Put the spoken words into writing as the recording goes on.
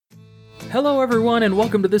Hello everyone and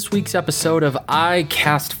welcome to this week's episode of I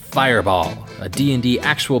Cast Fireball, a D&D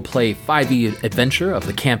actual play 5e adventure of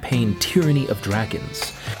the campaign Tyranny of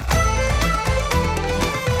Dragons.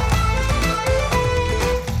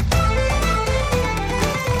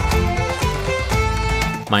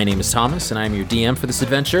 My name is Thomas and I'm your DM for this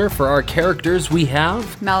adventure. For our characters we have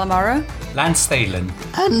Malamara, Lance Thalen,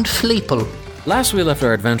 and Fleeple. Last we left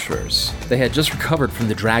our adventurers, they had just recovered from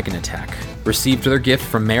the dragon attack, received their gift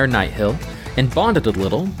from Mayor Nighthill, and bonded a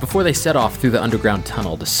little before they set off through the underground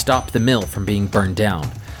tunnel to stop the mill from being burned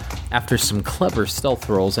down. After some clever stealth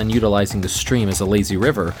rolls and utilizing the stream as a lazy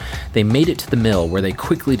river, they made it to the mill where they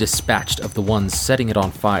quickly dispatched of the ones setting it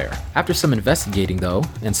on fire. After some investigating though,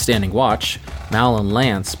 and standing watch, Mal and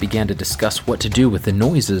Lance began to discuss what to do with the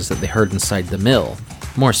noises that they heard inside the mill.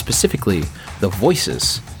 More specifically, the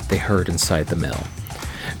voices they heard inside the mill.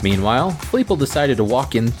 Meanwhile, Fleeple decided to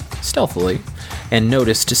walk in stealthily and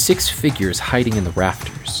noticed 6 figures hiding in the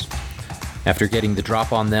rafters. After getting the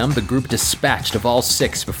drop on them, the group dispatched of all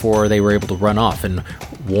 6 before they were able to run off and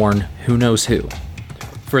warn who knows who.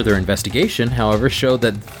 Further investigation, however, showed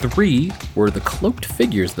that 3 were the cloaked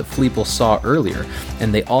figures that Fleeple saw earlier,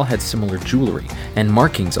 and they all had similar jewelry and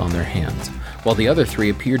markings on their hands, while the other 3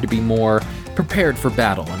 appeared to be more prepared for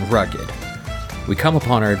battle and rugged. We come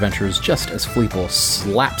upon our adventurers just as Fleeple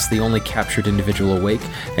slaps the only captured individual awake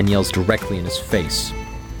and yells directly in his face.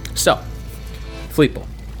 So, Fleeple,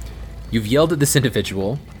 you've yelled at this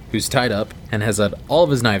individual who's tied up and has had all of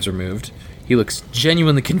his knives removed. He looks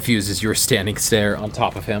genuinely confused as you're standing there on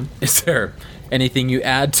top of him. Is there anything you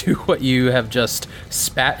add to what you have just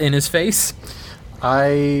spat in his face?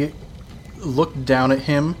 I look down at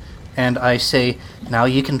him and I say, "Now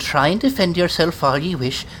you can try and defend yourself all you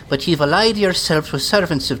wish, but you've allied yourselves with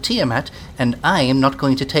servants of Tiamat, and I am not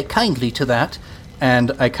going to take kindly to that."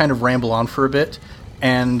 And I kind of ramble on for a bit,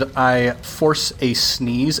 and I force a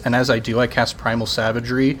sneeze, and as I do, I cast Primal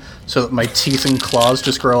Savagery, so that my teeth and claws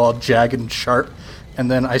just grow all jagged and sharp, and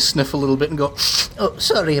then I sniff a little bit and go, "Oh,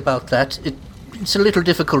 sorry about that. It's a little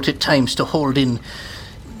difficult at times to hold in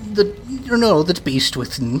the beast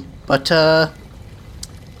within, but,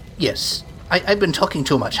 yes, I've been talking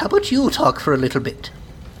too much. How about you talk for a little bit?"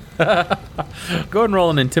 Go ahead and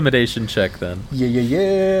roll an intimidation check then.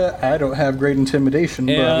 Yeah. I don't have great intimidation,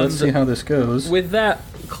 but let's see how this goes. With that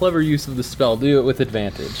clever use of the spell, do it with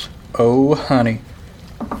advantage. Oh, honey.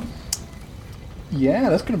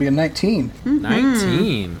 Yeah, that's going to be a 19. Mm-hmm.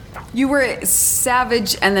 19. you were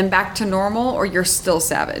savage and then back to normal, or you're still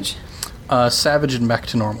savage? Savage and back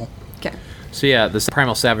to normal. Okay. So yeah, this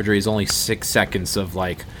primal savagery is only 6 seconds of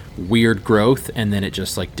like weird growth, and then it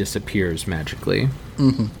just like disappears magically.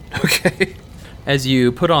 Mm-hmm. Okay. As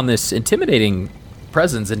you put on this intimidating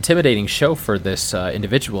show for this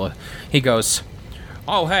individual, he goes,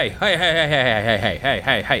 "Oh, hey,"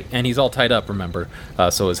 and he's all tied up, remember?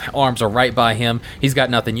 So his arms are right by him. He's got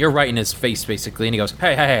nothing. You're right in his face, basically, and he goes,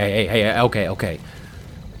 hey, okay.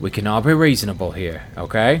 We can all be reasonable here,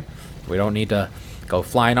 okay? We don't need to go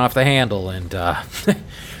flying off the handle and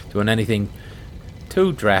doing anything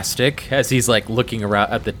too drastic, as he's like looking around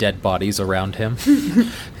at the dead bodies around him.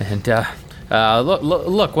 And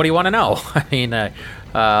look, what do you want to know? I mean,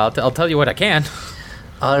 I'll tell you what I can.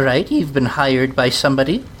 All right, you've been hired by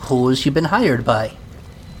somebody. Who's you been hired by?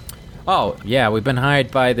 Oh, yeah, we've been hired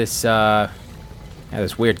by this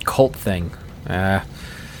this weird cult thing.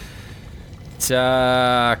 It's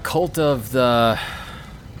cult of the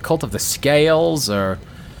scales, or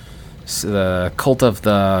the cult of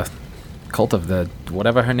the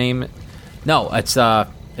whatever her name. No, it's the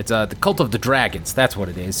cult of the dragons. That's what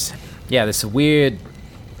it is. Yeah, this weird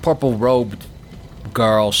purple robed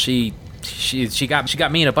girl. She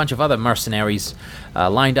got me and a bunch of other mercenaries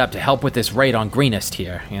lined up to help with this raid on Greenest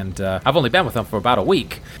here, and I've only been with them for about a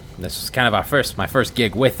week. This was kind of my first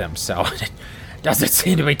gig with them, so it doesn't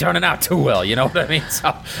seem to be turning out too well, you know what I mean?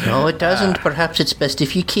 So, no, it doesn't. Perhaps it's best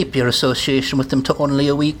if you keep your association with them to only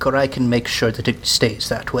a week, or I can make sure that it stays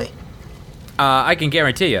that way. I can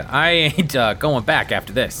guarantee you, I ain't going back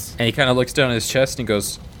after this. And he kind of looks down at his chest and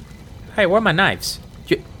goes, "Hey, where are my knives?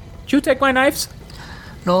 Did you take my knives?"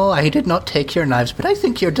 "No, I did not take your knives, but I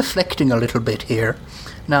think you're deflecting a little bit here.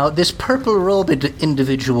 Now, this purple-robed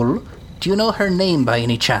individual, do you know her name by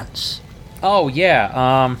any chance?" "Oh,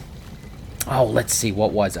 yeah, let's see,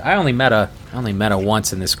 what was it? I only met her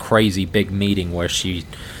once in this crazy big meeting where she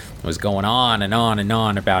was going on and on and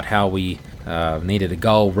on about how we needed to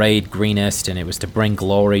go raid Greenest, and it was to bring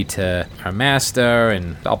glory to her master,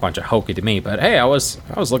 and a bunch of hokey to me. But hey, I was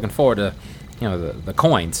looking forward to, the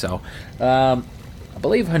coin. So, I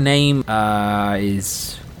believe her name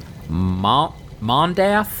is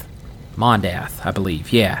Mondath. Mondath, I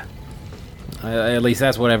believe. Yeah. At least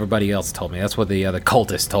that's what everybody else told me. That's what the other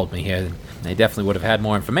cultists told me here. They definitely would have had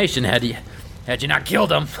more information had you not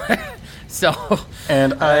killed him. So.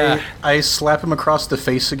 And I slap him across the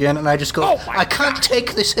face again, and I just go, I can't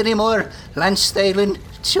take this anymore. Lance Thalen,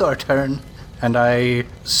 it's your turn. And I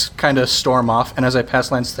kind of storm off, and as I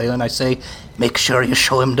pass Lance Thalen, I say, make sure you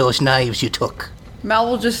show him those knives you took. Mal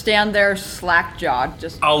will just stand there slack-jawed.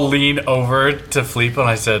 I'll lean over to Fleeple and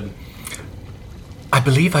I said, I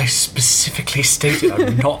believe I specifically stated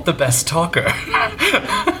I'm not the best talker.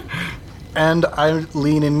 And I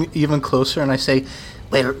lean in even closer and I say,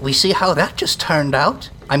 well, we see how that just turned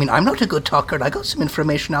out. I mean, I'm not a good talker. I got some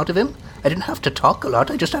information out of him. I didn't have to talk a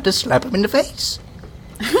lot. I just had to slap him in the face.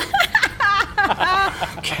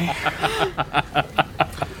 Okay.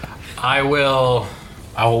 I will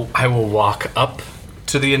walk up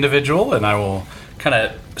to the individual and I will kind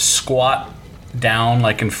of squat down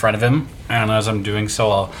like in front of him, and as I'm doing so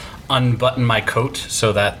I'll unbutton my coat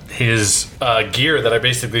so that his gear that I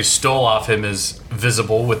basically stole off him is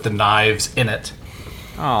visible with the knives in it.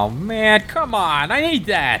 Oh man, come on, I need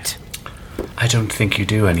that. I don't think you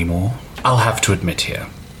do anymore. I'll have to admit here,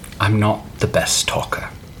 I'm not the best talker.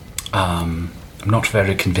 I'm not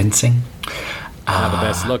very convincing. Not the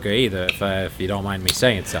best looker either, if you don't mind me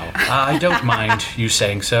saying so. I don't mind you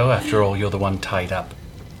saying so. After all, you're the one tied up.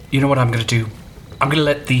 You know what I'm going to do? I'm going to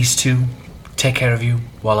let these two take care of you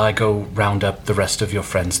while I go round up the rest of your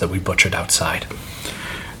friends that we butchered outside.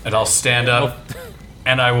 And I'll stand up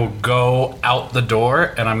and I will go out the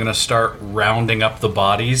door and I'm going to start rounding up the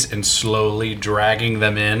bodies and slowly dragging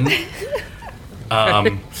them in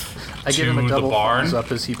I give him a to the double barn. thumbs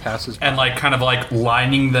up as he passes by. And like kind of like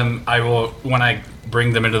lining them. I will, when I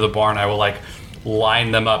bring them into the barn, I will like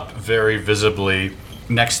line them up very visibly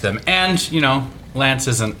next to them. And, you know, Lance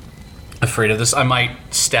isn't afraid of this. I might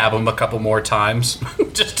stab him a couple more times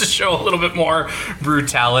just to show a little bit more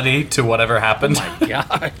brutality to whatever happened. Oh my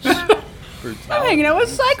gosh. I'm hanging out with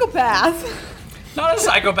psychopath. Not a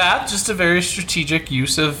psychopath, just a very strategic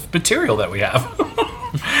use of material that we have.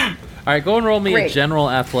 All right, go and roll me a Great. general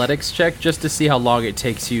athletics check just to see how long it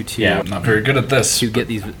takes you to I'm not very good at this. to get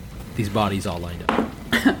these bodies all lined up.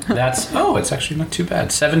 It's actually not too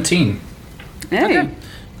bad. 17. Hey. Okay.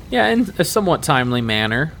 Yeah, in a somewhat timely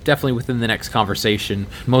manner, definitely within the next conversation,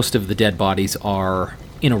 most of the dead bodies are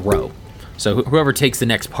in a row. So whoever takes the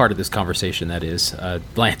next part of this conversation, that is,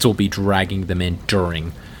 Lance will be dragging them in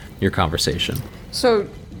during your conversation. So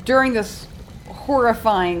during this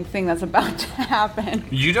horrifying thing that's about to happen,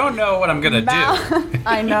 You don't know what I'm going to do.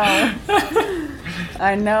 I know.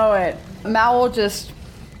 I know it. Mal will just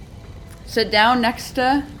sit down next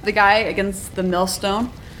to the guy against the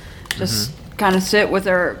millstone. Just kind of sit with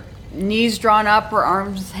her knees drawn up, her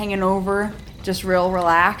arms hanging over, just real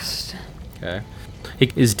relaxed. Okay.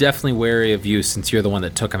 He is definitely wary of you since you're the one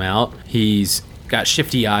that took him out. He's got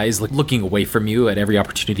shifty eyes, like looking away from you at every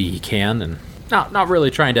opportunity he can, and not really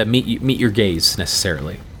trying to meet your gaze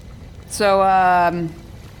necessarily. So,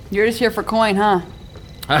 you're just here for coin, huh?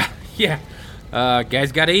 Yeah.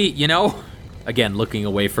 Guys gotta eat, you know? Again, looking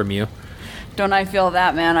away from you. Don't I feel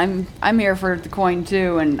that, man? I'm here for the coin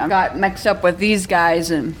too, and I got mixed up with these guys,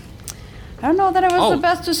 and I don't know that it was the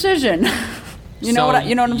best decision. You know what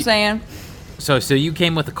I'm saying? So you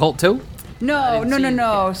came with the cult too?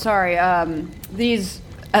 No. Sorry. These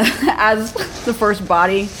as the first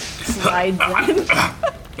body slides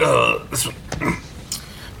in.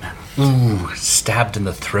 Ooh, stabbed in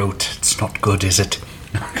the throat. It's not good, is it?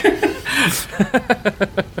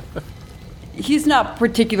 He's not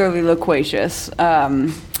particularly loquacious,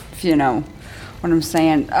 if you know what I'm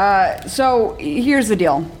saying. So here's the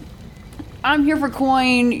deal. I'm here for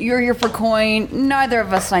coin, you're here for coin, neither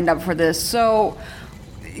of us signed up for this, so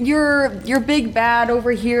your big bad over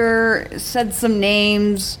here said some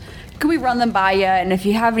names. Could we run them by you, and if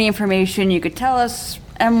you have any information you could tell us,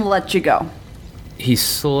 and we'll let you go. He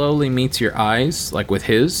slowly meets your eyes, like with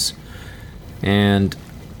his, and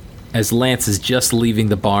as Lance is just leaving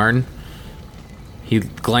the barn, he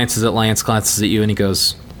glances at Lance, glances at you, and he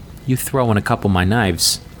goes, "You throw in a couple of my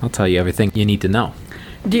knives, I'll tell you everything you need to know."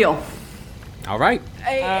 Deal. All right.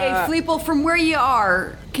 Hey, Fleeple, from where you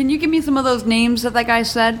are, can you give me some of those names that guy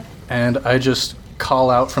said? And I just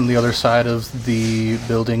call out from the other side of the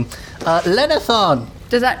building, Lenithon!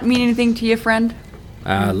 Does that mean anything to you, friend?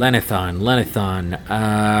 Lenithon.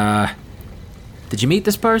 Did you meet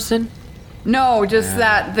this person? No, just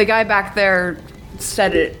that the guy back there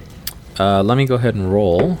said it. Let me go ahead and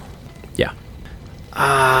roll. Yeah.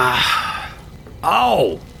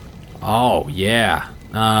 Oh, yeah.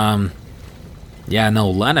 Yeah,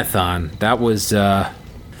 no, Lenithon. That was,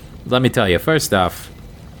 let me tell you. First off,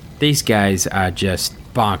 these guys are just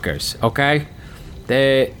bonkers. Okay,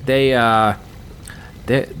 they're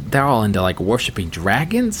all into like worshiping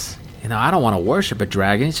dragons. You know, I don't want to worship a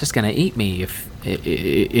dragon. It's just gonna eat me if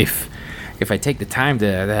I take the time to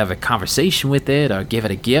have a conversation with it or give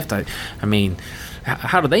it a gift. I mean,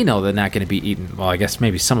 how do they know they're not going to be eaten? Well, I guess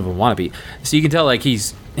maybe some of them want to be. So you can tell like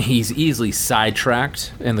he's easily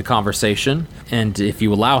sidetracked in the conversation, and if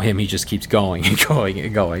you allow him, he just keeps going and going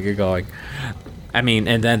and going and going. I mean,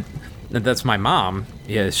 and then that's my mom.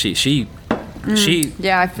 Yeah, she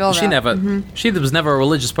Yeah, I feel she that. she was never a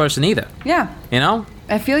religious person either. Yeah, You know?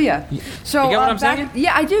 I feel you. So, You get what I'm saying?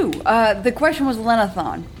 Yeah, I do. The question was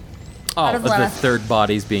Lenathon. Oh, does the Lana- third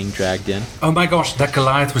body's being dragged in. Oh my gosh, that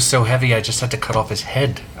Goliath was so heavy I just had to cut off his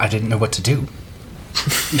head. I didn't know what to do.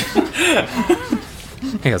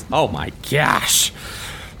 He goes, "Oh my gosh,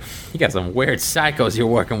 you got some weird psychos you're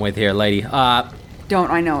working with here, lady."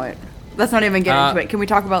 Don't I know it? Let's not even get into it. Can we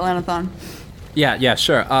talk about Lenathon? Yeah,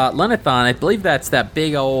 sure. Lenathon, I believe that's that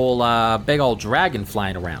big old dragon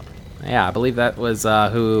flying around. Yeah, I believe that was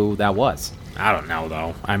who that was. I don't know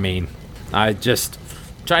though. I mean, I just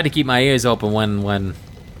tried to keep my ears open when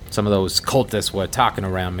some of those cultists were talking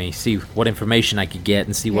around me, see what information I could get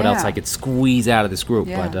and see what else Yeah. I could squeeze out of this group.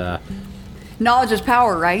 Yeah. But Knowledge is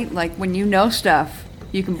power, right? Like when you know stuff,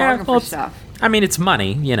 you can bargain for it's- stuff. I mean, it's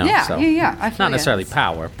money, you know. Yeah, so yeah, I feel not ya. necessarily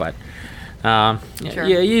power, but Sure.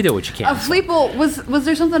 yeah, you do what you can. Fleeple, was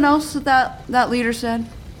there something else that leader said?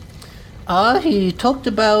 He talked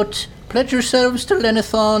about pledge yourselves to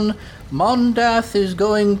Lenathon. Mondath is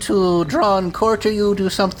going to draw and quarter you, do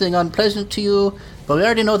something unpleasant to you. But we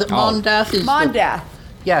already know that Mondath is. Mondath.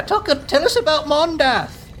 Yeah, tell us about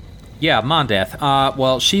Mondath. Yeah, Mondath.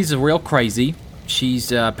 Well, she's real crazy.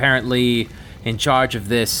 She's apparently in charge of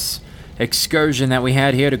this excursion that we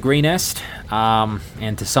had here to Greenest,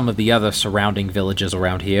 and to some of the other surrounding villages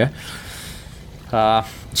around here.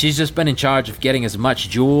 She's just been in charge of getting as much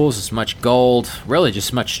jewels, as much gold, really just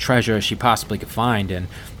as much treasure as she possibly could find, and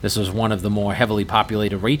this was one of the more heavily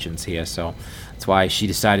populated regions here, so that's why she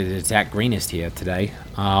decided to attack Greenest here today.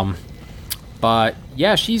 But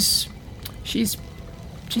yeah, she's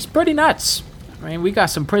pretty nuts. I mean, we got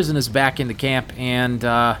some prisoners back in the camp,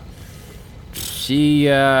 and she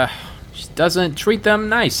doesn't treat them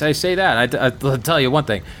nice. I say that. I'll tell you one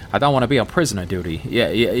thing. I don't want to be on prisoner duty. Yeah,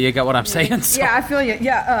 you got what I'm saying? So, Yeah, I feel you.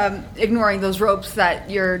 Yeah, ignoring those ropes that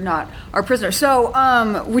you're not our prisoner. So,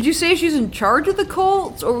 would you say she's in charge of the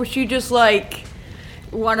cult, or was she just like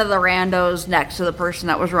one of the randos next to the person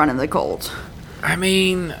that was running the cult? I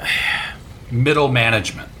mean, Middle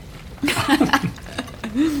management.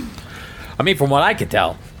 from what I could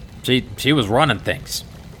tell, she was running things.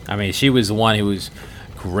 I mean, she was the one who was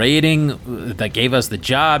creating, that gave us the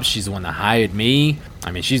job. She's the one that hired me.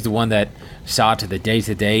 I mean, she's the one that saw to the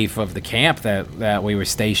day-to-day of the camp that we were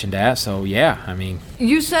stationed at. So, yeah, I mean...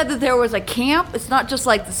 You said that there was a camp. It's not just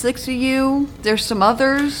like the 6 of you. There's some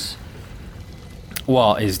others.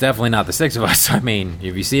 Well, it's definitely not the 6 of us. I mean,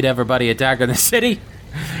 have you seen everybody attacking the city?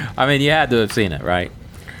 I mean, you had to have seen it, right?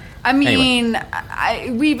 I mean,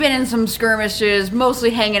 Anyway. we've been in some skirmishes,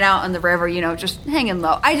 mostly hanging out in the river, just hanging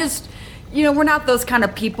low. We're not those kind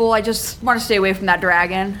of people. I just want to stay away from that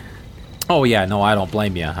dragon. Oh, yeah, no, I don't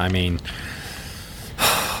blame you. I mean,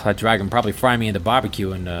 that dragon probably fried me in the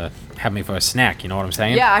barbecue and had me for a snack, you know what I'm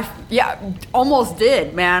saying? Yeah, almost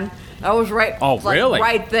did, man. I was right. Oh, really?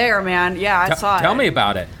 Right there, man. Yeah, I saw it. Tell me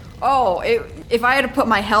about it. Oh, if I had to put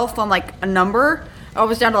my health on like a number, I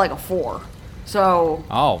was down to like a 4. So.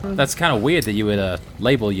 Oh, that's kind of weird that you would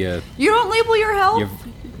label your You don't label your health?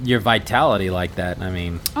 your vitality like that. I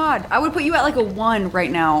mean, Odd. I would put you at like a 1 right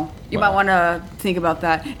now. You Well. might want to think about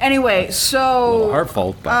that. Anyway, a so. little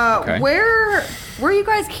hurtful, but okay. Where are you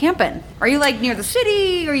guys camping? Are you like near the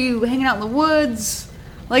city? Are you hanging out in the woods?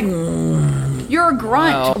 Like, you're a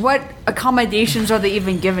grunt. well- What accommodations are they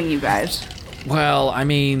even giving you guys? Well, I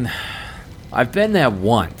mean, I've been there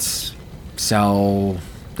once, so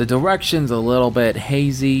the direction's a little bit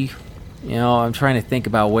hazy. You know, I'm trying to think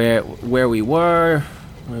about where we were,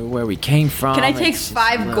 where we came from. Can I take It's just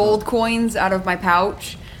 5 a little- gold coins out of my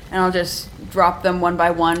pouch and I'll just drop them one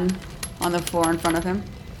by one on the floor in front of him?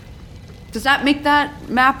 Does that make that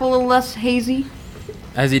map a little less hazy?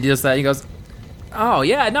 As he does that, he goes, "Oh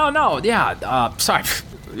yeah, no, yeah, sorry,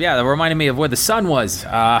 yeah, that reminded me of where the sun was.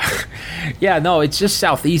 Yeah, no, it's just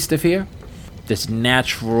southeast of here. This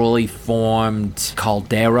naturally formed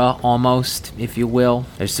caldera, almost, if you will.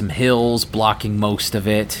 There's some hills blocking most of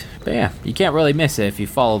it. But yeah, you can't really miss it if you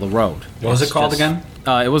follow the road. What was It's it called just- again?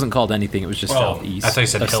 It wasn't called anything. It was just southeast. I thought you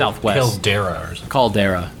said or southwest. Caldera or something.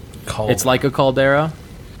 Caldera. Caldera. It's like a caldera.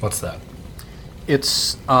 What's that?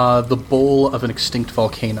 It's the bowl of an extinct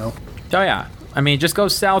volcano. Oh yeah. I mean, just go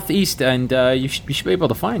southeast, and you should be able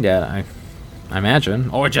to find it. I imagine,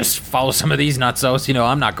 or just follow some of these nutsos.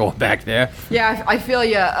 I'm not going back there. Yeah, I feel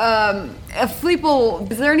you. Fleeple,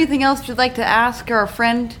 is there anything else you'd like to ask our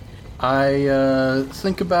friend? I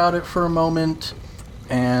think about it for a moment,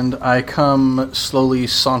 and I come slowly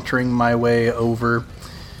sauntering my way over,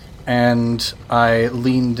 and I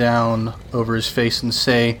lean down over his face and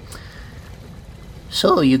say,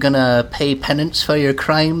 "So, you gonna pay penance for your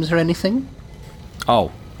crimes or anything?"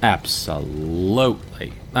 Oh,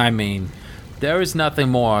 absolutely. I mean, there is nothing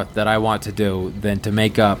more that I want to do than to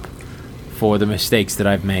make up for the mistakes that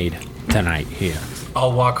I've made tonight here.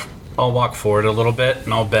 I'll walk forward a little bit,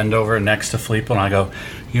 and I'll bend over next to Fleeple, and I go,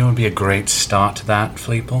 "You know what would be a great start to that,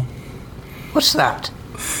 Fleeple? What's that?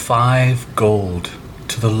 5 gold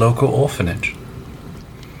to the local orphanage."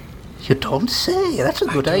 You don't say. That's a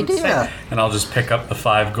good idea. And I'll just pick up the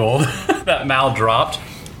 5 gold that Mal dropped.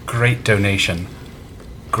 Great donation.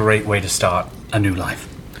 Great way to start a new life.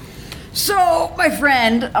 So, my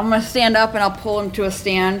friend, I'm gonna stand up and I'll pull him to a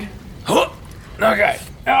stand. Okay.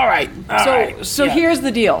 All right. So here's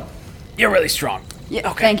the deal. You're really strong. Yeah,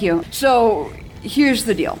 okay. Thank you. So, here's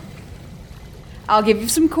the deal. I'll give you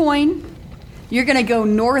some coin. You're gonna go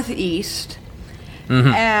northeast.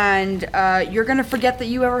 And you're gonna forget that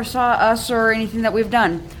you ever saw us or anything that we've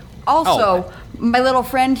done. Also, my little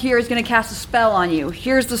friend here is gonna cast a spell on you.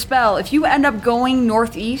 Here's the spell. If you end up going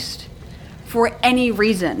northeast for any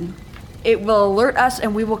reason, it will alert us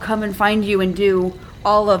and we will come and find you and do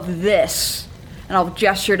all of this. And I'll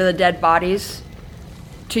gesture to the dead bodies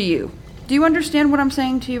to you. Do you understand what I'm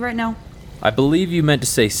saying to you right now? I believe you meant to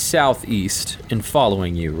say southeast in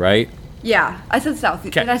following you, right? Yeah, I said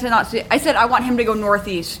southeast. Okay. Did I say not? I said I want him to go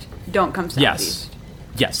northeast. Don't come southeast.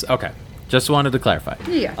 Yes. Okay. Just wanted to clarify.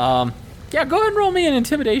 Yeah. Yeah, go ahead and roll me an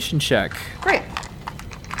intimidation check. Great.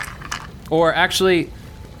 Or actually,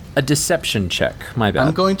 a deception check. My bad.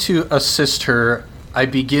 I'm going to assist her. I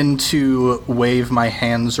begin to wave my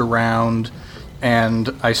hands around,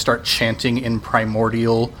 and I start chanting in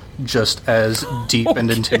primordial, just as deep and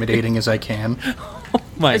intimidating as I can.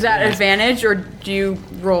 Is that advantage, or do you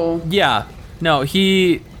roll? Yeah. No,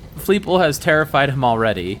 Fleeple has terrified him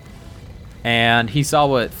already, and he saw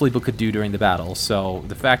what Fleeple could do during the battle, so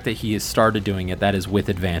the fact that he has started doing it, that is with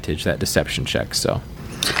advantage, that deception check, so.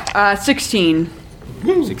 16.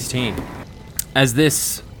 16. As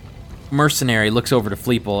this mercenary looks over to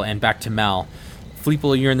Fleeple and back to Mal,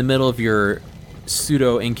 Fleeple, you're in the middle of your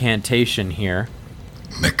pseudo-incantation here.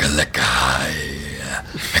 Okay. Yeah.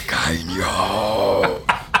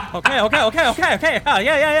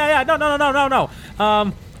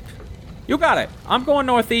 No. You got it. I'm going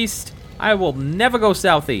northeast. I will never go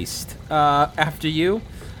southeast after you.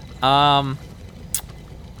 You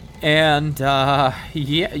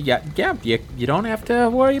don't have to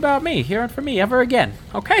worry about me hearing from me ever again.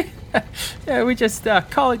 Okay? Yeah, we just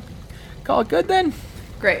call it good then.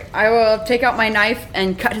 Great. I will take out my knife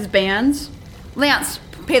and cut his bands. Lance,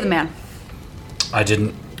 pay the man. I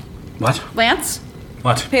didn't... What? Lance,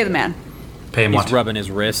 What? pay the man. Pay him He's what? rubbing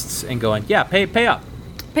his wrists and going, yeah, pay up. Pay up.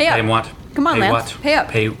 Pay him what? Come on, Pay Lance. what? Pay up.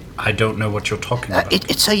 Pay... I don't know what you're talking about.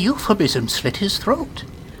 It's a euphemism. Slit his throat.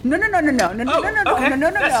 No. Okay. No.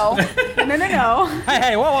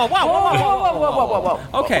 Hey, whoa.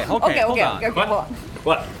 Okay, hold on.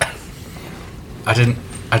 What? I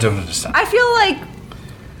don't understand. I feel like,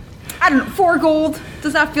 I don't know, 4 gold.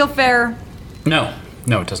 Does that feel fair? No,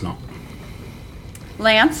 it does not.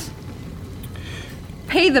 Lance,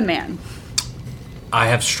 pay the man. I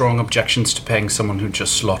have strong objections to paying someone who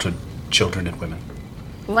just slaughtered children and women.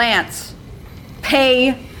 Lance,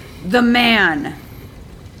 pay the man.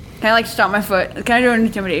 Can I stomp my foot? Can I do an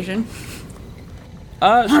intimidation?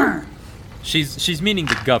 Sure. She's meaning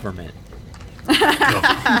the government.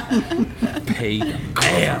 Pay the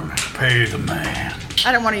man. Pay the man.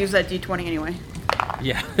 I don't want to use that D20 anyway.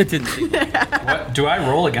 Yeah, it didn't see that. What? Do I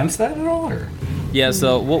roll against that at all? Or? Yeah,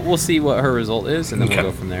 so we'll see what her result is, and then Okay.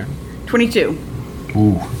 we'll go from there. 22.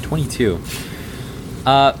 Ooh. 22.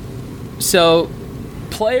 So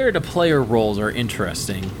player-to-player roles are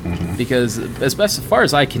interesting because, as far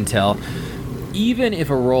as I can tell, even if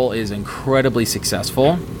a role is incredibly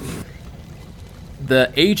successful,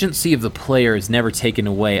 the agency of the player is never taken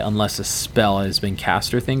away unless a spell has been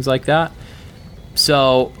cast or things like that.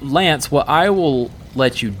 So, Lance, what I will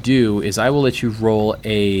let you do is I will let you roll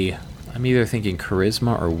I'm either thinking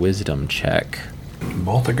charisma or wisdom check.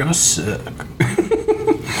 Both are gonna suck.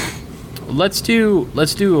 let's do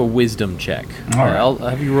a wisdom check. All right. I'll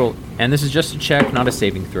have you roll, and this is just a check, not a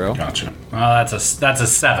saving throw. Gotcha. Well, that's a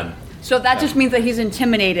 7. So that just means that he's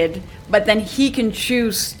intimidated, but then he can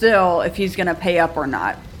choose still if he's going to pay up or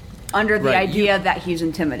not, under the Right, idea that he's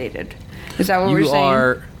intimidated. Is that what we're You saying?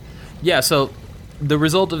 are, yeah. So the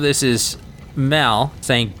result of this is Mal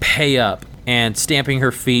saying "pay up" and stamping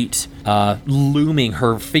her feet, looming.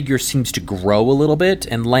 Her figure seems to grow a little bit,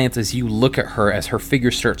 and Lance, as you look at her, as her figure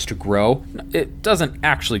starts to grow, it doesn't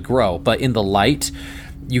actually grow, but in the light,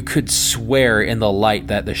 you could swear in the light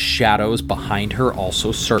that the shadows behind her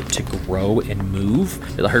also start to grow and move.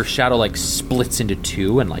 Her shadow like splits into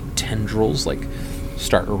two, and like tendrils like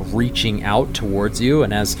start reaching out towards you.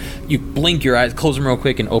 And as you blink your eyes, close them real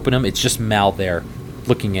quick and open them, it's just Mal there,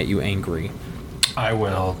 looking at you angry. I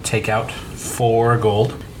will take out 4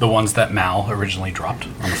 gold, the ones that Mal originally dropped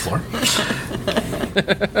on the floor.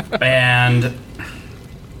 And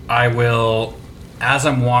I will, as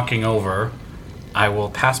I'm walking over, I will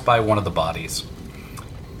pass by one of the bodies.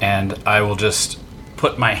 And I will just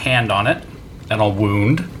put my hand on it, and I'll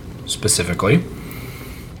wound, specifically.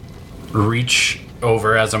 Reach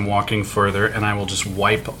over as I'm walking further, and I will just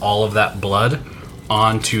wipe all of that blood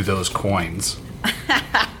onto those coins.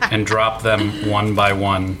 And drop them one by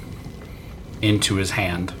one into his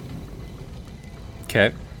hand.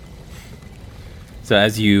 Okay. So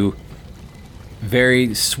as you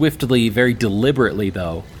very swiftly, very deliberately,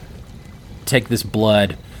 though, take this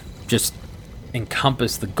blood, just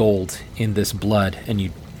encompass the gold in this blood, and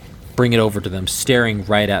you bring it over to them, staring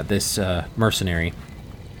right at this mercenary.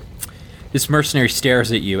 This mercenary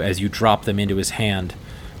stares at you as you drop them into his hand,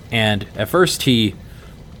 and at first he's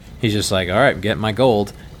just like, all right, I'm getting my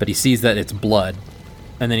gold, but he sees that it's blood,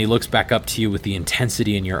 and then he looks back up to you with the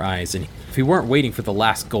intensity in your eyes, and if he weren't waiting for the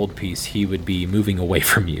last gold piece, he would be moving away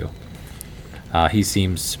from you. He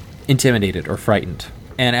seems intimidated or frightened.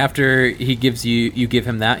 And after he gives you give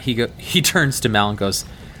him that, he turns to Mal and goes,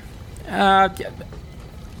 I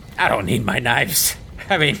don't need my knives.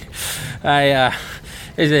 I mean, it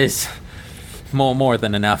is more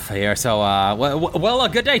than enough here. So, well, a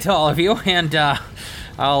good day to all of you, and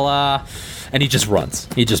and he just runs.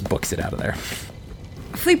 He just books it out of there.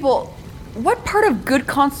 Fleeple, what part of good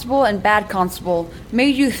constable and bad constable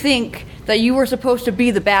made you think that you were supposed to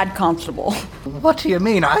be the bad constable? What do you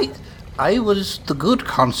mean? I was the good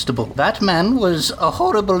constable. That man was a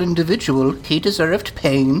horrible individual. He deserved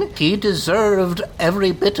pain. He deserved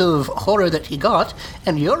every bit of horror that he got.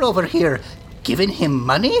 And you're over here giving him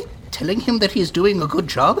money? Telling him that he's doing a good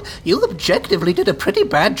job? You objectively did a pretty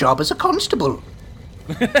bad job as a constable.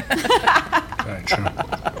 Very true.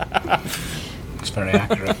 It's very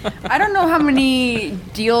accurate. I don't know how many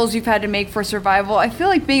deals you've had to make for survival. I feel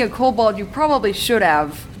like being a kobold, you probably should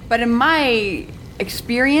have. But in my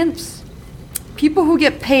experience, people who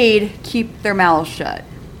get paid keep their mouths shut.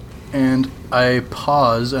 And I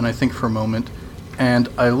pause and I think for a moment, and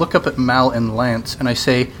I look up at Mal and Lance and I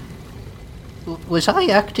say, Was I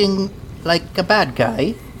acting like a bad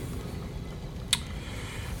guy?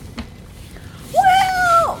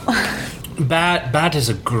 Well, Bad is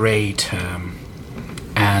a gray term.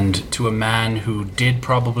 And to a man who did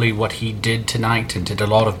probably what he did tonight and did a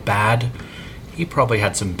lot of bad, he probably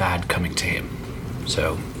had some bad coming to him.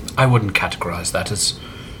 So I wouldn't categorize that as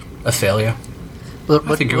a failure.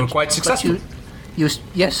 I think you were quite successful.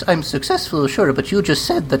 Yes, I'm successful, sure, but you just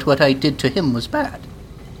said that what I did to him was bad.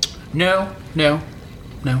 No.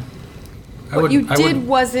 what you did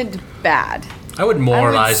wasn't bad. I would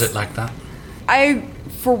moralize it like that. I,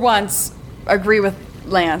 for once, agree with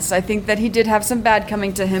Lance. I think that he did have some bad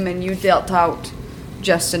coming to him, and you dealt out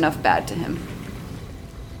just enough bad to him.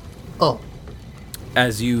 Oh.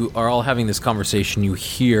 As you are all having this conversation, you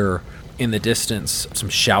hear in the distance some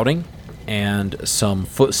shouting and some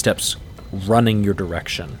footsteps running your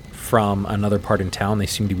direction from another part in town. They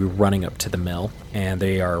seem to be running up to the mill, and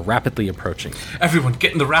they are rapidly approaching. Everyone,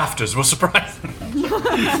 get in the rafters. We'll surprise them.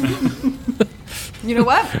 You know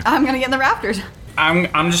what? I'm gonna get in the rafters.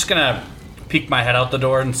 I'm just gonna peek my head out the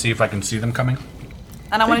door and see if I can see them coming.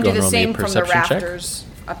 And I want to do the roll me a same from the perception check. rafters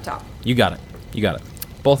up top. You got it.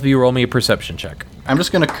 Both of you roll me a perception check. I'm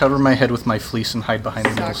just going to cover my head with my fleece and hide behind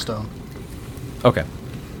the Suck. millstone. Okay.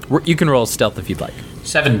 You can roll stealth if you'd like.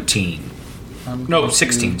 17. I'm No, going to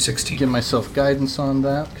 16. Give myself guidance on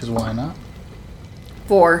that, because why not?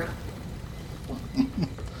 4.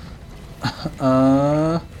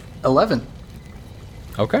 11.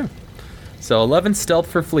 Okay. So 11 stealth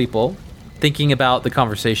for Fleeple, thinking about the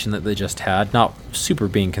conversation that they just had, not super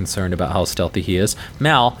being concerned about how stealthy he is.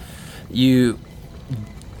 Mal, you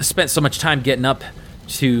spent so much time getting up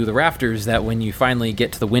to the rafters that when you finally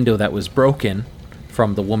get to the window that was broken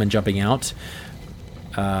from the woman jumping out,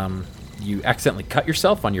 you accidentally cut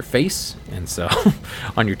yourself on your face, and so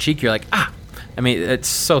on your cheek you're like, ah! I mean, it's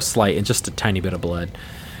so slight and just a tiny bit of blood,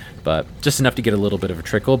 but just enough to get a little bit of a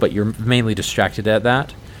trickle, but you're mainly distracted at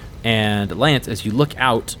that. And Lance, as you look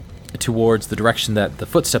out towards the direction that the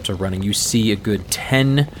footsteps are running, you see a good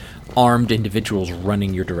 10 armed individuals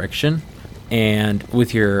running your direction. And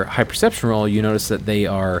with your high perception roll, you notice that they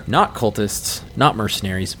are not cultists, not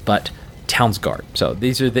mercenaries, but townsguard. So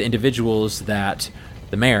these are the individuals that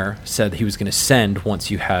the mayor said he was going to send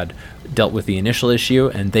once you had dealt with the initial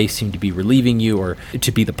issue, and they seem to be relieving you or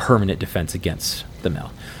to be the permanent defense against the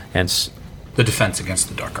mill. And the defense against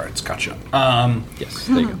the dark arts. Gotcha. Yes,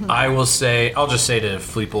 there you go. I'll just say to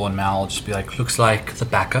Fleeple and Mal, I'll just be like, looks like the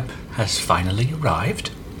backup has finally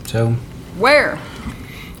arrived. So, Where?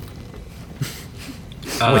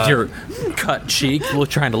 With your cut cheek,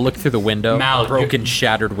 trying to look through the window, Mal, broken,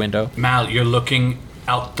 shattered window. Mal, you're looking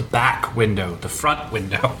out the back window, the front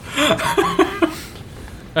window.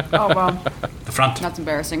 Oh, well, The front. that's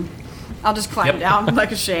embarrassing. I'll just climb Yep. down,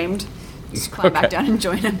 like ashamed. Just climb back down and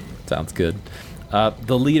join him. Sounds good.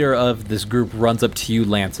 The leader of this group runs up to you,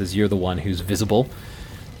 Lance, as you're the one who's visible.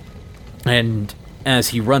 And as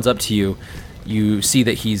he runs up to you, you see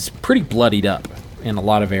that he's pretty bloodied up in a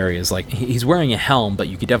lot of areas. Like, he's wearing a helm, but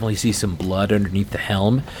you could definitely see some blood underneath the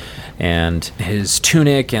helm. And his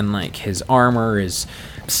tunic and, like, his armor is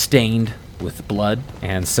stained with blood.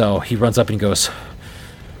 And so he runs up and goes,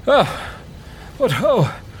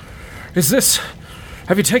 Oh, is this...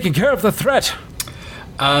 Have you taken care of the threat?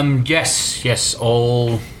 Yes.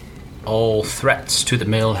 All threats to the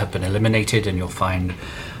mill have been eliminated, and you'll find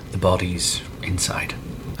the bodies inside.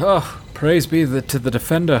 Oh, praise be to the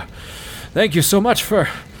defender. Thank you so much for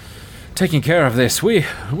taking care of this. We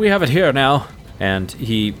have it here now. And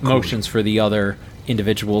he motions for the other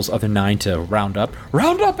individuals, other 9, to round up.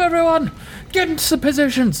 Round up, everyone! Get into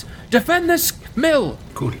positions! Defend this mill!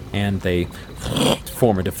 Cool. And they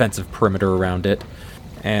form a defensive perimeter around it.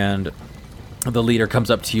 And the leader comes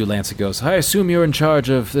up to you, Lance, and goes, I assume you're in charge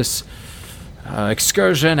of this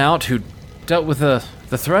excursion out who dealt with the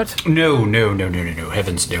threat? No,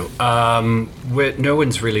 heavens no. No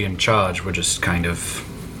one's really in charge. We're just kind of...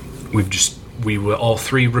 We were all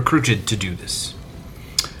 3 recruited to do this.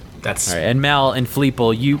 That's... All right, and Mal and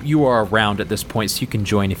Fleeple, you are around at this point, so you can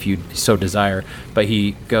join if you so desire. But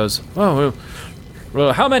he goes, well,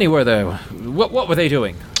 how many were there? What were they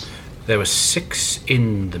doing? There were 6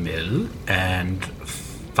 in the mill and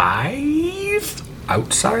 5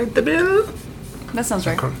 outside the mill. That sounds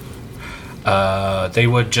right. They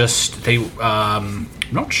were just...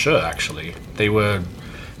 not sure, actually. They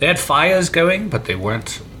had fires going, but they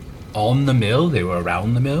weren't on the mill. They were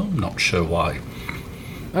around the mill. Not sure why.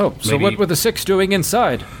 Oh, so Maybe- what were the 6 doing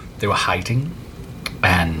inside? They were hiding,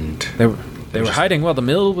 and They were hiding while the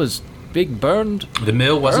mill was being burned? the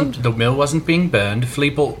mill wasn't being burned.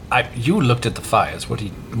 Fleeple, you looked at the fires. What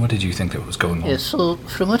did you think that was going on? Yeah, so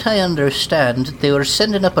from what I understand, they were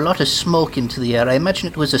sending up a lot of smoke into the air. I imagine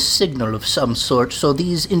it was a signal of some sort, so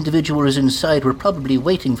these individuals inside were probably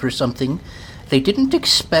waiting for something. They didn't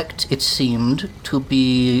expect, it seemed, to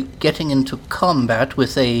be getting into combat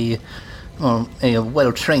with a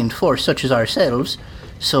well-trained force such as ourselves.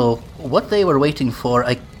 So what they were waiting for,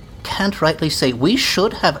 I can't rightly say. We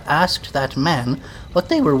should have asked that man what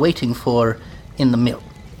they were waiting for in the mill.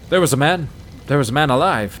 There was a man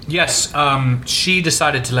alive. Yes, she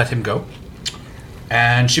decided to let him go,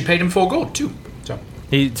 and she paid him 4 gold too. So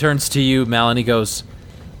He turns to you, Mal, and he goes,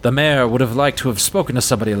 the mayor would have liked to have spoken to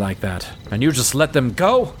somebody like that, and you just let them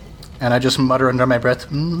go? And I just mutter under my breath,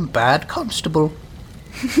 bad constable.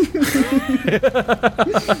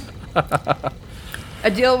 A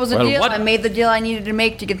deal was a Well, deal. what- I made the deal I needed to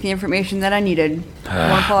make to get the information that I needed. I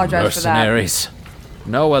want to apologize for that. Mercenaries.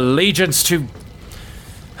 No allegiance to...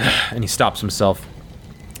 And he stops himself.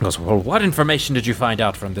 He goes, well, what information did you find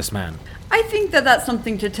out from this man? I think that that's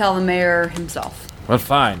something to tell the mayor himself. Well,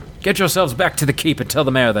 fine. Get yourselves back to the keep and tell the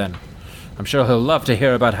mayor then. I'm sure he'll love to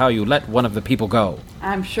hear about how you let one of the people go.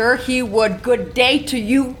 I'm sure he would. Good day to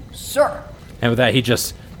you, sir. And with that, he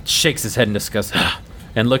just shakes his head in disgust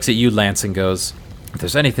and looks at you, Lance, and goes, if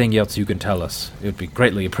there's anything else you can tell us, it would be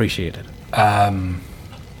greatly appreciated.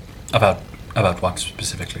 about what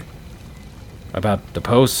specifically? About the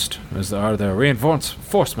post? Are there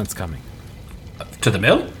reinforcements coming? To the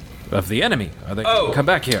mill? Of the enemy? Are they Oh. come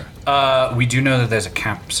back here? We do know that there's a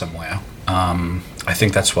camp somewhere. I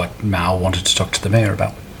think that's what Mal wanted to talk to the mayor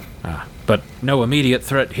about. But no immediate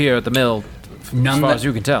threat here at the mill, as far as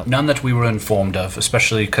you can tell. None that we were informed of,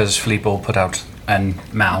 especially because Fleeple put out and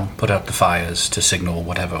Mal put out the fires to signal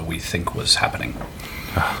whatever we think was happening.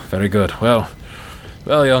 Very good. Well,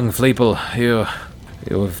 young Fleeple, you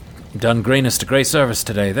have done Greenest a great service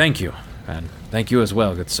today. Thank you. And thank you as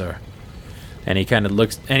well, good sir. And he kind of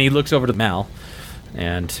looks over to Mal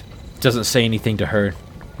and doesn't say anything to her. He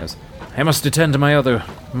goes, I must attend to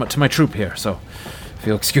my troop here, so if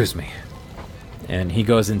you'll excuse me. And he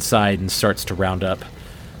goes inside and starts to round up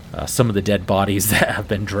some of the dead bodies that have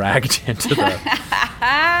been dragged into the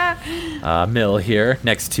mill here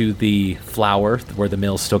next to the flour where the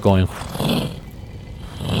mill's still going.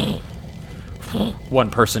 One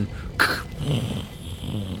person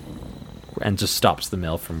and just stops the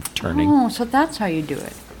mill from turning. Oh, so that's how you do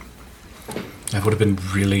it. That would have been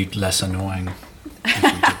really less annoying if we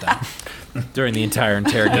did that. During the entire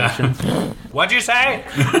interrogation. What'd you say?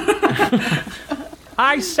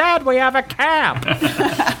 I said we have a camp.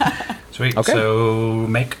 Sweet. Okay. So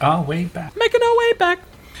make our way back. Making our way back.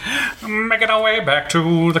 Making our way back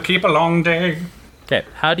to the keep. A long day. Okay,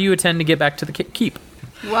 how do you intend to get back to the keep?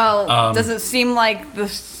 Well, does it seem like the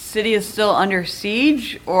city is still under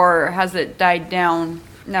siege, or has it died down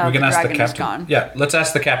now We that can the ask the dragon is captain. gone? Yeah, let's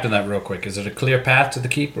ask the captain that real quick. Is it a clear path to the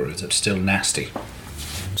keep, or is it still nasty?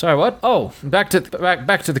 Sorry, what? Oh, back to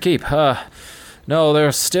the keep. No,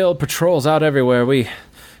 there's still patrols out everywhere. We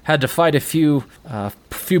had to fight a few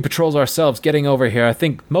patrols ourselves getting over here. I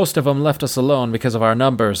think most of them left us alone because of our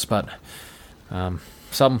numbers, but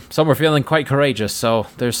some were feeling quite courageous, so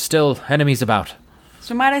there's still enemies about.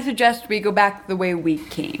 So might I suggest we go back the way we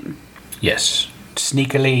came? Yes.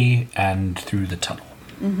 Sneakily and through the tunnel.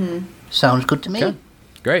 Sounds good to me. Okay.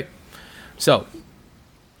 Great. So,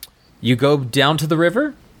 you go down to the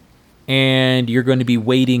river, and you're going to be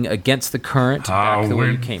wading against the current back the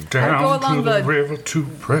way you came. I'll go along the river to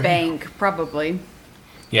pray. bank, probably.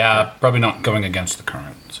 Yeah, probably not going against the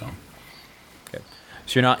current, so. Okay.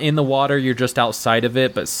 So you're not in the water, you're just outside of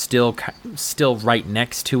it, but still right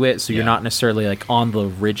next to it, so you're Yeah. not necessarily like on the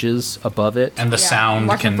ridges above it. And the Yeah, sound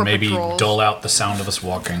watching can for maybe patrols. dull out the sound of us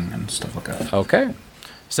walking and stuff like that. Okay.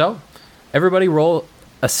 So, everybody roll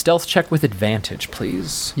a stealth check with advantage,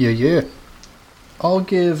 please. Yeah. I'll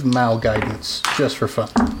give Mal guidance, just for fun.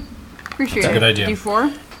 Appreciate That's a it. good idea.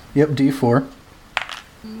 D4? Yep, D4.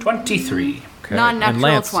 23. Okay. Non-natural And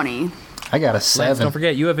Lance, 20. I got a Lance, 7. don't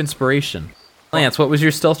forget, you have inspiration. Lance, what was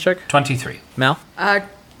your stealth check? 23. Mal?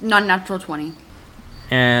 Non-natural 20.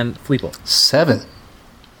 And Fleeple. 7.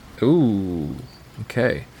 Ooh.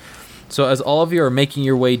 Okay. So as all of you are making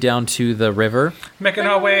your way down to the river, Making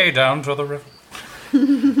our way down to the river.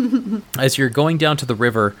 as you're going down to the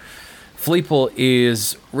river, Fleeple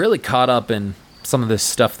is really caught up in some of this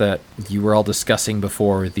stuff that you were all discussing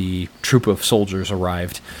before the troop of soldiers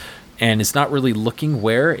arrived, and is not really looking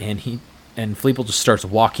where, and Fleeple just starts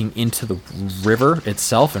walking into the river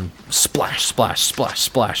itself and splash, splash, splash,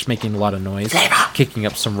 splash, making a lot of noise, kicking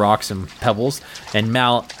up some rocks and pebbles. And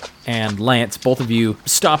Mal and Lance, both of you,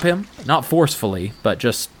 stop him, not forcefully, but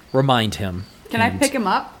just remind him. Can I And pick him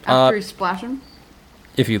up after he's splashing?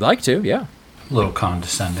 If you'd like to, yeah. A little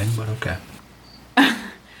condescending, but okay.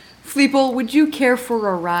 Fleeple, would you care for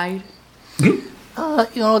a ride?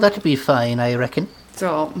 That'd be fine, I reckon. So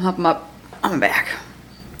I'll help him up on my back.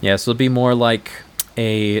 Yeah, so it'll be more like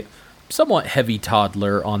a somewhat heavy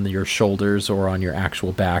toddler on your shoulders or on your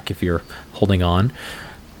actual back if you're holding on.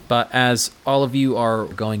 But as all of you are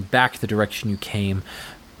going back the direction you came,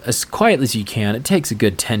 as quietly as you can, it takes a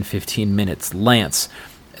good 10-15 minutes. Lance,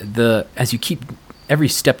 as you keep every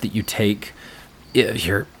step that you take,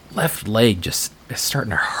 your left leg just is starting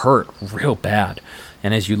to hurt real bad.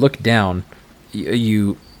 And as you look down,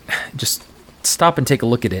 you just stop and take a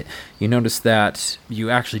look at it. You notice that you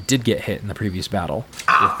actually did get hit in the previous battle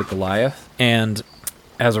with the Goliath. And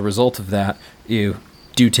as a result of that, you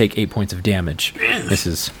do take 8 points of damage. This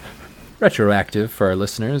is retroactive for our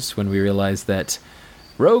listeners when we realize that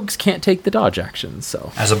rogues can't take the dodge action,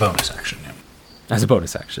 so... As a bonus action, yeah. As a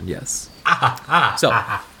bonus action, yes. So,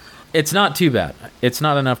 it's not too bad. It's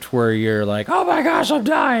not enough to where you're like, oh my gosh, I'm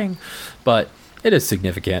dying. But it is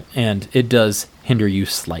significant, and it does hinder you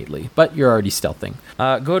slightly. But you're already stealthing. Go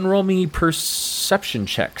ahead and roll me perception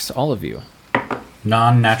checks, all of you.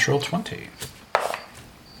 Non-natural 20.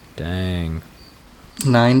 Dang.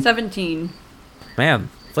 9. 17. Man,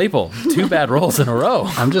 Fleeple, 2 bad rolls in a row.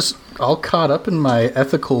 I'm just all caught up in my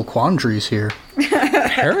ethical quandaries here.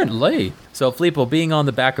 Apparently. So, Fleeple, being on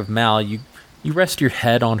the back of Mal, you rest your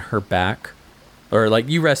head on her back. Or, like,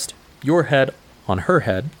 you rest your head on her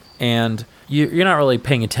head. And you're not really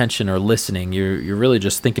paying attention or listening. You're really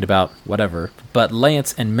just thinking about whatever. But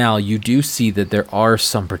Lance and Mal, you do see that there are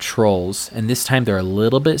some patrols. And this time they're a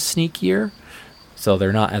little bit sneakier. so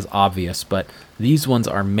they're not as obvious, but these ones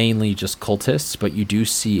are mainly just cultists, but you do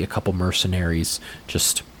see a couple mercenaries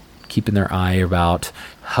just keeping their eye about,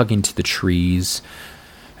 hugging to the trees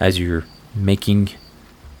as you're making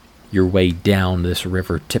your way down this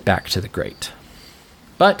river to back to the grate.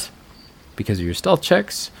 But because of your stealth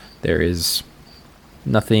checks, there is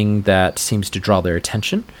nothing that seems to draw their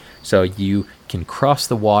attention, so you can cross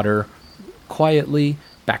the water quietly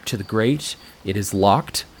back to the grate. It is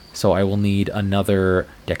locked, so I will need another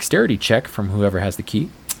dexterity check from whoever has the key.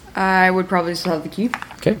 I would probably still have the key.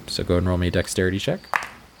 Okay, so go and roll me a dexterity check.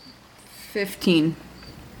 15.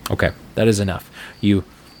 Okay, that is enough. You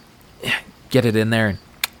get it in there, and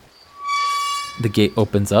the gate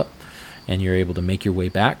opens up, and you're able to make your way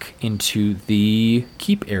back into the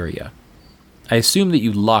keep area. I assume that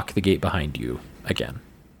you lock the gate behind you again.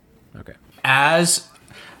 Okay. As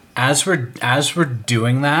we're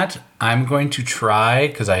doing that, I'm going to try,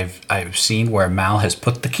 because I've seen where Mal has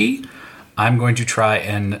put the key. I'm going to try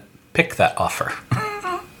and pick that offer.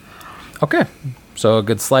 Okay, so a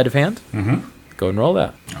good sleight of hand. Mm-hmm. Go and roll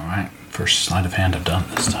that. All right, first sleight of hand I've done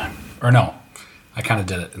this time. Or no, I kind of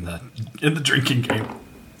did it in the drinking game.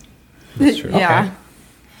 That's true. Yeah. Okay.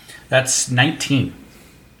 That's 19.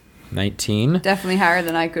 19. Definitely higher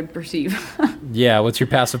than I could perceive. Yeah, what's your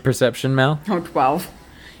passive perception, Mal? 12.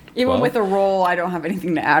 Even 12? with a roll, I don't have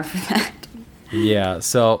anything to add for that. Yeah,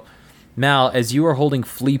 so Mal, as you are holding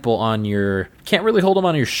Fleeple on can't really hold him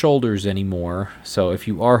on your shoulders anymore, so if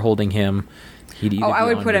you are holding him, he'd either I be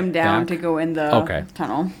would on put your him down back- to go in the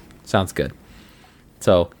tunnel. Sounds good.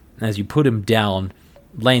 So, as you put him down,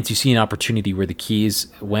 Lance, you see an opportunity where the keys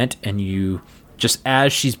went, and you, just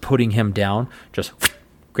as she's putting him down, just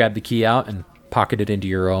grab the key out and pocket it into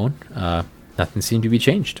your own. Nothing seemed to be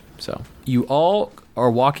changed. So, you all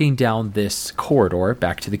are walking down this corridor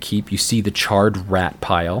back to the keep. You see the charred rat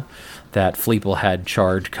pile that Fleeple had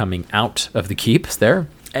charred coming out of the keep there.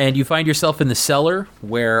 And you find yourself in the cellar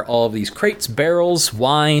where all of these crates, barrels,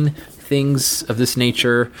 wine, things of this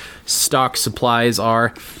nature, stock supplies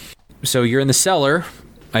are. So you're in the cellar.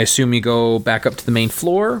 I assume you go back up to the main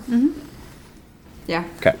floor. Mm-hmm. Yeah.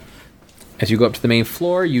 Okay. As you go up to the main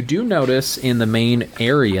floor, you do notice in the main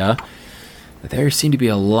area that there seemed to be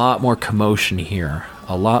a lot more commotion here,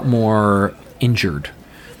 a lot more injured.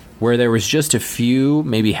 Where there was just a few,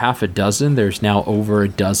 maybe half a dozen, there's now over a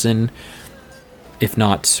dozen, if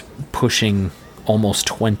not pushing almost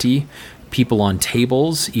 20 people on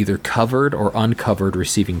tables, either covered or uncovered,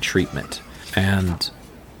 receiving treatment. And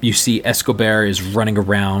you see Escobar is running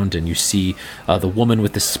around, and you see the woman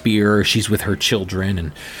with the spear. She's with her children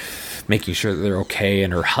and making sure that they're okay,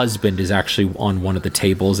 and her husband is actually on one of the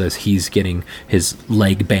tables as he's getting his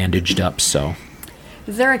leg bandaged up. So,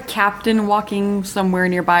 Is there a captain walking somewhere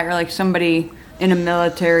nearby, or like somebody in a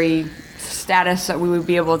military status that we would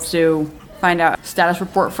be able to find out status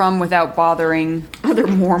report from without bothering other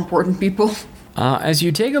more important people? as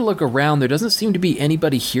you take a look around, there doesn't seem to be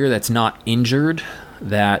anybody here that's not injured,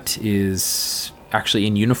 that is actually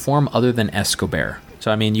in uniform, other than Escobar. So,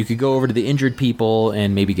 I mean, you could go over to the injured people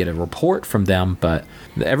and maybe get a report from them, but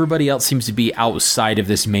everybody else seems to be outside of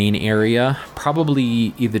this main area,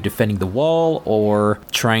 probably either defending the wall or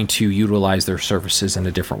trying to utilize their services in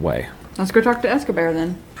a different way. Let's go talk to Escobar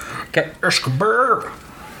then. Okay, Escobar.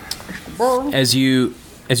 As you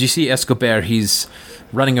see Escobar, he's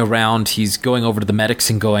running around, he's going over to the medics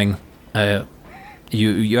and going,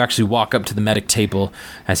 you actually walk up to the medic table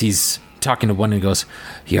as he's talking to one, and he goes,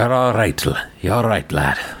 You're all right,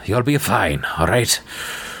 lad. You'll be fine, all right?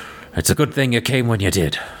 It's a good thing you came when you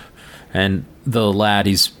did. And the lad,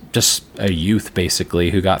 he's just a youth,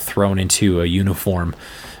 basically, who got thrown into a uniform.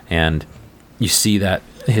 And you see that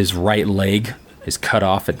his right leg is cut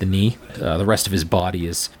off at the knee. The rest of his body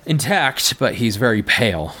is intact, but he's very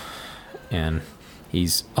pale. And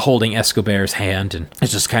he's holding Escobar's hand and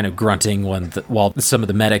is just kind of grunting while some of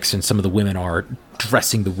the medics and some of the women are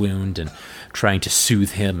dressing the wound and trying to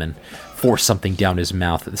soothe him and force something down his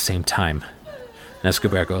mouth at the same time. And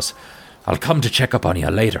Escobar goes, I'll come to check up on you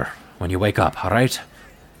later when you wake up, all right?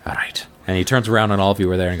 All right. And he turns around and all of you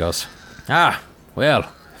are there and goes,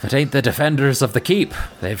 well, if it ain't the defenders of the keep,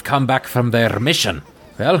 they've come back from their mission.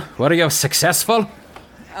 Well, were you successful?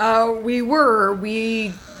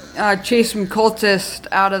 We chased some cultists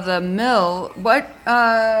out of the mill. What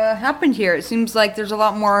happened here? It seems like there's a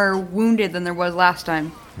lot more wounded than there was last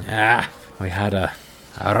time. We had a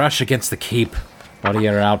rush against the keep. While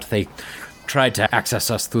you were out, they tried to access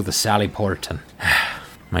us through the sally port, and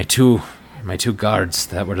my two guards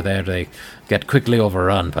that were there, they get quickly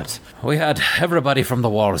overrun, but we had everybody from the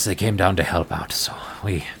walls. They came down to help out, so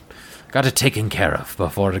we got it taken care of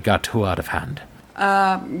before it got too out of hand.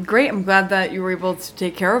 Great. I'm glad that you were able to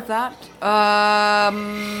take care of that.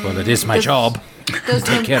 Well, it is my job to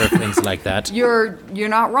take care of things like that. You're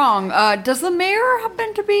not wrong. Does the mayor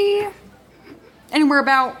happen to be anywhere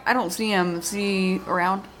about? I don't see him. Is he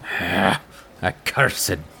around?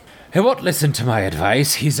 Accursed. He won't listen to my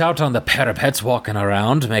advice. He's out on the parapets walking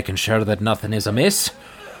around, making sure that nothing is amiss.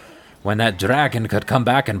 When that dragon could come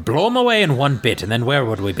back and blow him away in one bit, and then where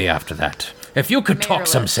would we be after that? If you could talk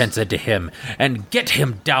some sense into him and get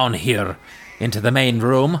him down here into the main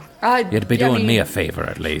room, you'd be doing me a favor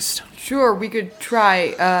at least. Sure, we could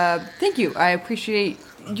try. Thank you. I appreciate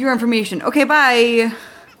your information. Okay, bye.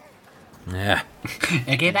 Yeah.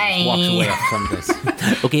 Okay, bye. Walks away from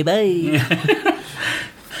this. Okay, bye.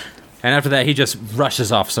 And after that, he just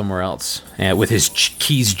rushes off somewhere else with his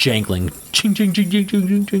keys jangling, ching, ching, ching, ching, ching,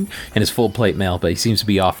 ching, ching, and his full plate mail. But he seems to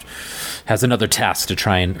be off, has another task to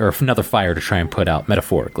try and, or another fire to try and put out,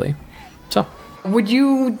 metaphorically. So, would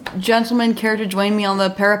you gentlemen care to join me on the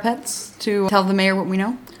parapets to tell the mayor what we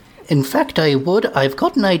know? In fact, I would. I've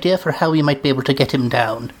got an idea for how we might be able to get him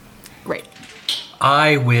down. Great.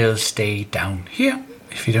 I will stay down here,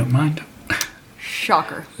 if you don't mind.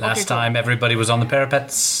 Shocker. Last time everybody was on the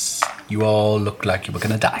parapets, you all looked like you were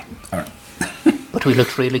going to die. All right. But we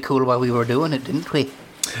looked really cool while we were doing it, didn't we?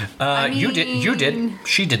 You did.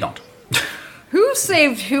 She did not. Who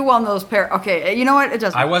saved who on those Okay, you know what? It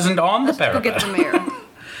doesn't I wasn't on the Let's go parapet. get the mayor.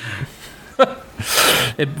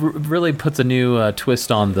 it really puts a new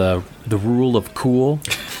twist on the rule of cool.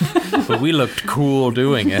 But we looked cool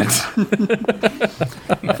doing it.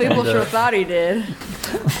 People sure thought he did.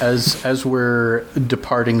 As we're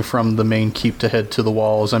departing from the main keep to head to the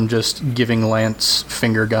walls, I'm just giving Lance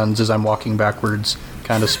finger guns as I'm walking backwards,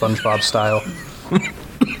 kind of SpongeBob style.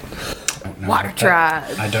 Water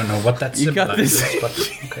tribe. I don't know what that You got symbolizes, but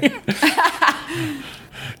okay.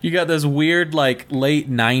 You got this weird, like, late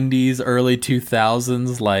 90s, early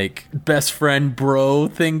 2000s, like, best friend bro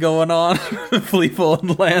thing going on. Fleeple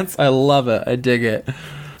and Lance. I love it. I dig it.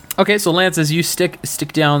 Okay, so Lance, as you stick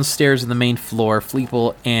downstairs in the main floor,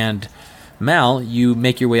 Fleeple and Mal, you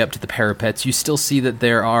make your way up to the parapets. You still see that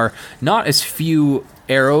there are not as few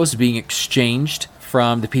arrows being exchanged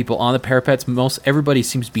from the people on the parapets. Everybody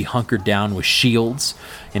seems to be hunkered down with shields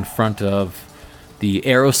in front of the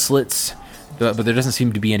arrow slits. But there doesn't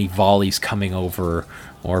seem to be any volleys coming over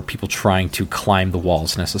or people trying to climb the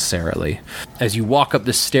walls necessarily. As you walk up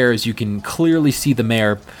the stairs, you can clearly see the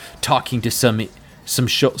mayor talking to some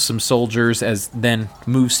soldiers, as then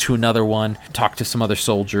moves to another one, talk to some other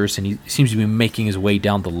soldiers, and he seems to be making his way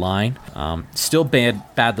down the line. Still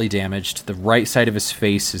badly damaged. The right side of his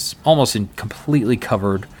face is almost completely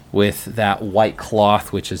covered with that white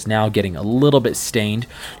cloth, which is now getting a little bit stained.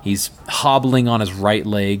 He's hobbling on his right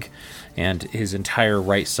leg, and his entire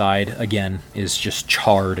right side, again, is just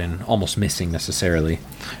charred and almost missing necessarily.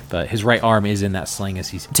 But his right arm is in that sling as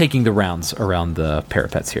he's taking the rounds around the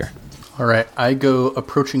parapets here. All right, I go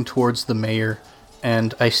approaching towards the mayor,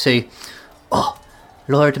 and I say, "Oh,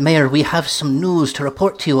 Lord Mayor, we have some news to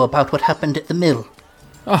report to you about what happened at the mill."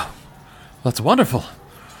 Oh, that's wonderful.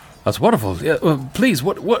 That's wonderful. Please,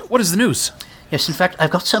 what is the news? Yes, in fact,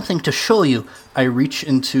 I've got something to show you. I reach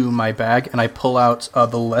into my bag and I pull out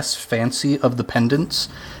the less fancy of the pendants,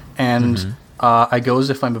 and I go as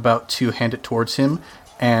if I'm about to hand it towards him,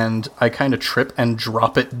 and I kind of trip and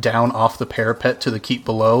drop it down off the parapet to the keep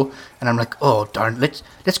below, and I'm like, "Oh darn! Let's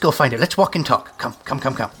go find it. Let's walk and talk. Come."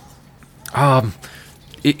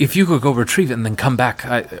 If you could go retrieve it and then come back,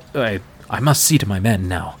 I must see to my men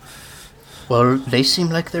now. Well, they seem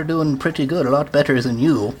like they're doing pretty good, a lot better than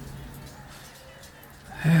you.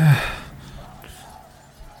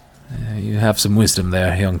 You have some wisdom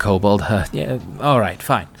there, young kobold. Yeah, all right,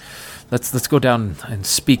 fine. Let's go down and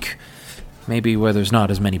speak, maybe where there's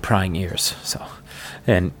not as many prying ears. So,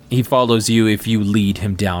 and he follows you if you lead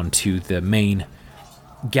him down to the main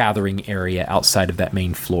gathering area outside of that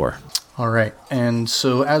main floor. All right, and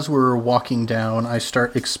so as we're walking down, I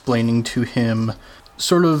start explaining to him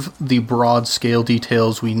sort of the broad scale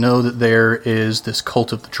details. We know that there is this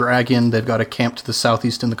cult of the dragon. They've got a camp to the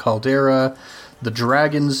southeast in the caldera. The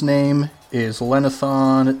dragon's name is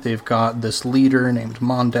Lenithon. They've got this leader named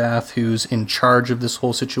Mondath who's in charge of this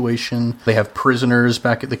whole situation. They have prisoners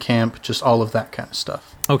back at the camp, just all of that kind of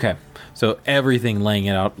stuff. Okay, so everything laying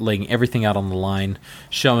everything out on the line,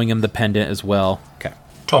 showing him the pendant as well. Okay.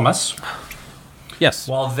 Thomas, Yes.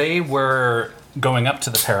 while they were going up to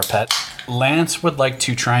the parapet, Lance would like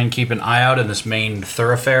to try and keep an eye out in this main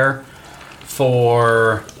thoroughfare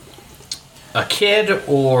for a kid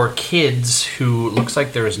or kids who looks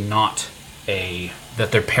like there is not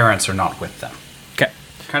that their parents are not with them. Okay.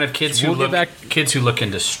 Kind of kids We'll who get look kids who look in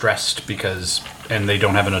distressed and they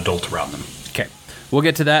don't have an adult around them. Okay. We'll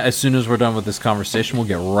get to that as soon as we're done with this conversation. We'll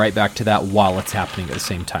get right back to that while it's happening at the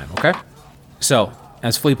same time, okay? So,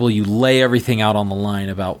 as Fleeple, you lay everything out on the line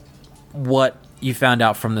about what you found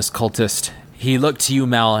out from this cultist. He looked to you,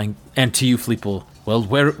 Mal, and to you, Fleeple. Well,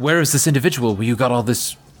 where is this individual where you got all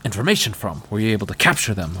this information from? Were you able to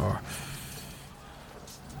capture them, or...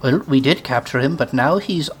 Well, we did capture him, but now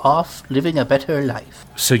he's off living a better life.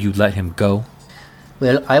 So you let him go?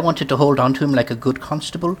 Well, I wanted to hold on to him like a good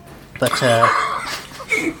constable, but,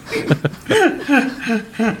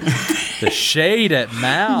 The shade at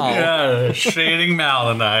Mal. Yeah, shading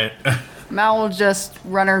Mal tonight. Mal will just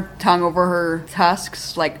run her tongue over her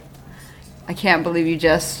tusks, like, I can't believe you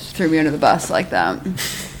just threw me under the bus like that.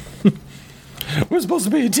 We're supposed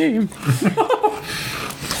to be a team.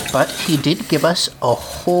 but he did give us a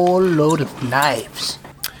whole load of knives.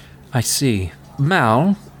 I see.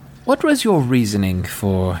 Mal, what was your reasoning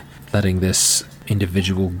for letting this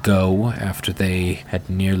individual go after they had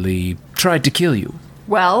nearly tried to kill you?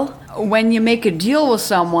 Well, when you make a deal with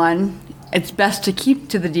someone, it's best to keep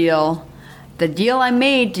to the deal. The deal I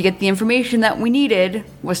made to get the information that we needed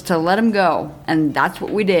was to let him go, and that's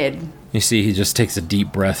what we did. You see, he just takes a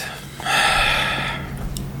deep breath.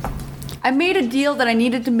 I made a deal that I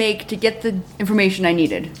needed to make to get the information I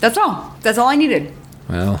needed. That's all. That's all I needed.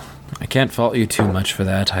 Well, I can't fault you too much for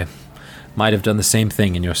that. I might have done the same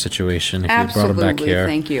thing in your situation if you had brought him back here.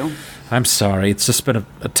 Thank you. I'm sorry. It's just been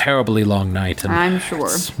a terribly long night. And I'm sure.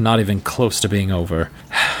 It's not even close to being over.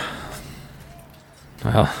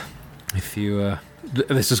 Well, if you...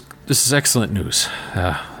 This is excellent news.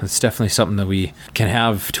 It's definitely something that we can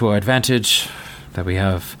have to our advantage, that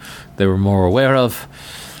we're more aware of.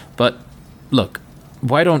 But, look,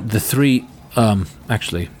 why don't the three...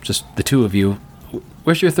 actually, just the two of you...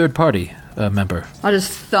 Where's your third party member? I'll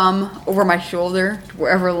just thumb over my shoulder to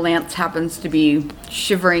wherever Lance happens to be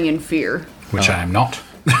shivering in fear. Which I am not.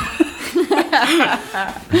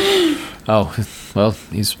 Oh, well,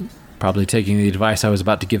 he's probably taking the advice I was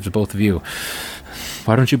about to give to both of you.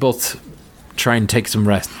 Why don't you both try and take some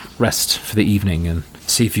rest for the evening and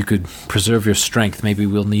see if you could preserve your strength? Maybe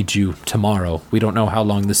we'll need you tomorrow. We don't know how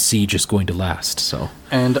long this siege is going to last, so...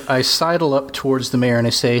 And I sidle up towards the mayor and I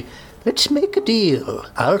say, Let's make a deal.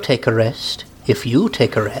 I'll take a rest if you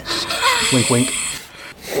take a rest. wink, wink.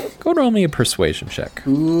 Go roll me a persuasion check.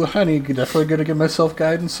 Ooh, honey, definitely gonna give myself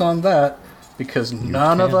guidance on that, because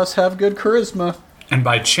none of us have good charisma. And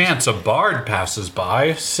by chance, a bard passes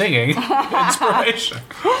by singing inspiration.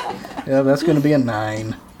 Yeah, that's gonna be a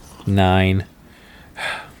 9. 9.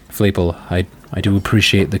 Fleeple, I do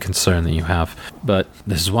appreciate the concern that you have, but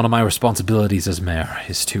this is one of my responsibilities as mayor,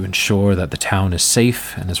 is to ensure that the town is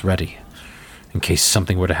safe and is ready, in case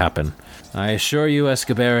something were to happen. I assure you,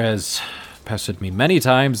 Escobar has pestered me many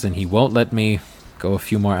times, and he won't let me go a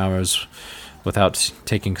few more hours without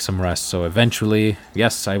taking some rest, so eventually,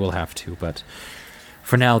 yes, I will have to, but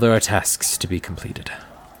for now there are tasks to be completed.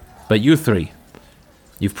 But you three,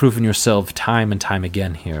 you've proven yourself time and time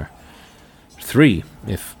again here. 3,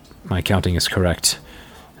 if my counting is correct,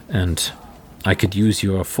 and I could use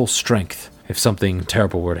your full strength if something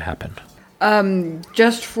terrible were to happen.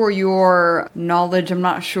 Just for your knowledge, I'm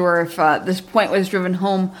not sure if this point was driven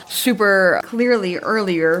home super clearly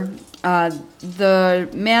earlier. The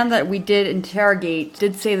man that we did interrogate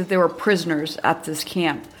did say that there were prisoners at this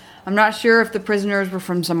camp. I'm not sure if the prisoners were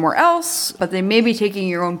from somewhere else, but they may be taking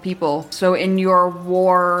your own people. So in your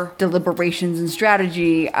war deliberations and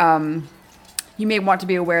strategy, you may want to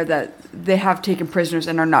be aware that they have taken prisoners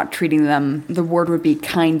and are not treating them, the word would be,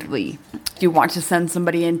 kindly. Do you want to send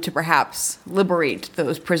somebody in to perhaps liberate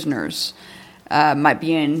those prisoners? Might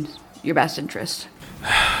be in your best interest.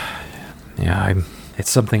 Yeah, it's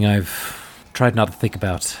something I've tried not to think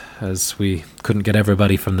about, as we couldn't get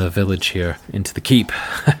everybody from the village here into the keep.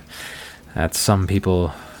 That some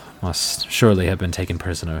people must surely have been taken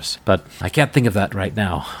prisoners. But I can't think of that right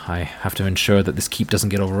now. I have to ensure that this keep doesn't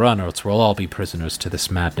get overrun, or else we'll all be prisoners to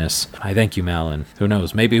this madness. I thank you, Mal, and who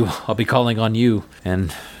knows, maybe I'll be calling on you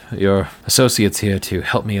and your associates here to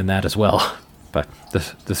help me in that as well. But the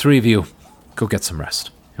three of you, go get some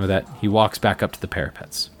rest. And with that, he walks back up to the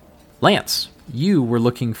parapets. Lance, you were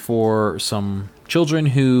looking for some children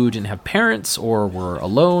who didn't have parents or were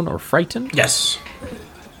alone or frightened? Yes.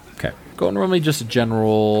 Okay. Go and roll me just a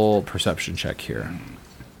general perception check here.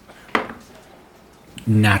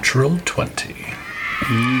 Natural 20.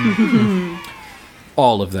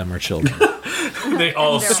 All of them are children. They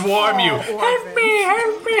all swarm you. Help me,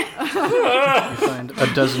 help me. You find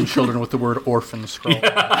a dozen children with the word orphan scrawled.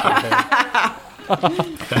 Okay.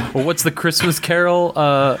 Well, what's the Christmas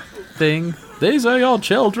Carol thing? These are your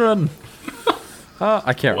children.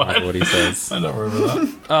 I can't remember what he says. I don't remember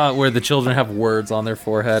that. Where the children have words on their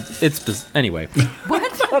forehead. It's anyway. What?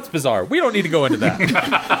 That's bizarre. We don't need to go into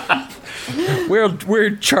that.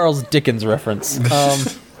 We're Charles Dickens reference.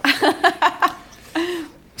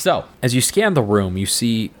 So, as you scan the room, you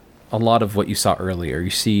see a lot of what you saw earlier. You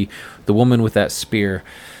see the woman with that spear.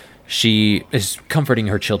 She is comforting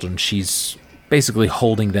her children. She's basically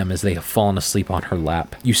holding them as they have fallen asleep on her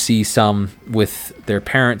lap. You see some with their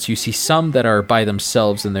parents. You see some that are by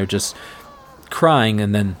themselves and they're just crying,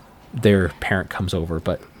 and then their parent comes over.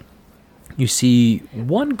 But you see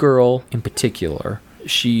one girl in particular.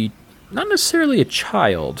 She, not necessarily a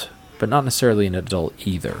child, but not necessarily an adult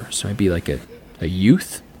either. So maybe like a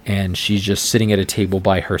youth. And she's just sitting at a table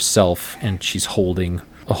by herself, and she's holding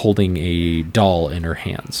a doll in her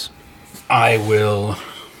hands. I will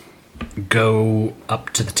go up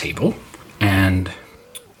to the table, and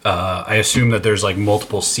I assume that there's like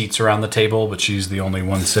multiple seats around the table, but she's the only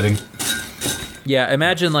one sitting. Yeah,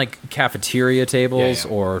 imagine like cafeteria tables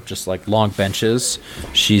Yeah. or just like long benches.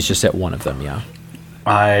 She's just at one of them, yeah.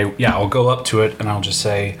 I'll go up to it and I'll just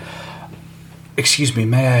say, "Excuse me,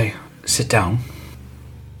 may I sit down?"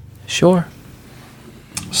 Sure.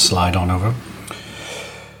 Slide on over.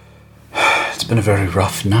 It's been a very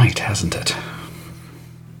rough night, hasn't it?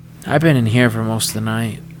 I've been in here for most of the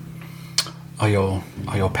night. Are your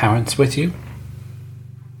parents with you?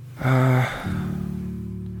 Or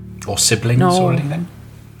siblings No. or anything?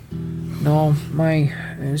 No,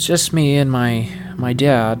 it's just me and my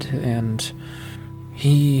dad, and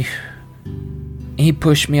he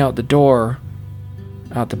pushed me out the door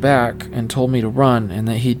out the back and told me to run and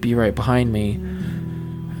that he'd be right behind me.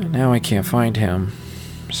 And now I can't find him.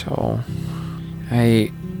 So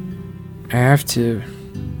I have to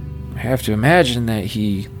imagine that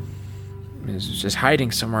he is just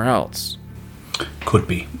hiding somewhere else. Could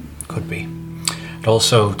be. It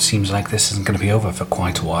also seems like this isn't going to be over for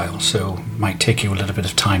quite a while, so it might take you a little bit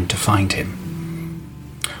of time to find him.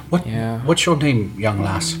 What's your name, young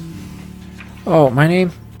lass? Oh, my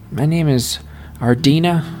name is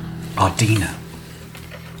Ardina. Ardina.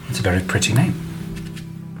 It's a very pretty name.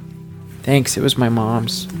 Thanks, it was my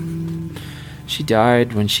mom's. She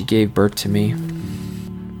died when she gave birth to me.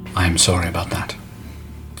 I am sorry about that.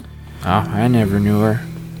 Oh, I never knew her.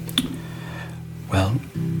 Well,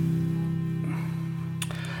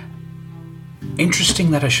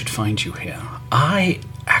 interesting that I should find you here. I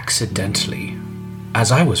accidentally,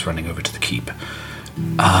 as I was running over to the keep,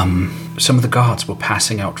 some of the guards were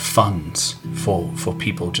passing out funds for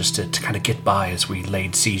people just to kind of get by as we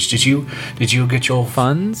laid siege. Did you get your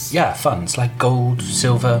Funds? Yeah, funds like gold,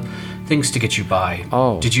 silver, things to get you by.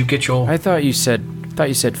 Oh. Did you get your? I thought you said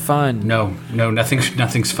fun. No,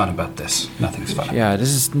 nothing's fun about this. Nothing's fun. Yeah,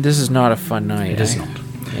 this is not a fun night. It is not.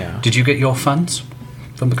 Yeah. Did you get your funds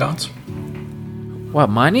from the guards? What,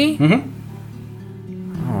 money? Mm-hmm.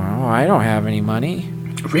 Oh, I don't have any money.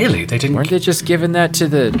 Really? They didn't. Weren't they just giving that to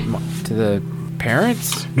the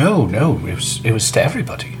parents? No. It was to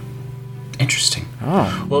everybody. Interesting.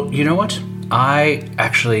 Oh. Well, you know what? I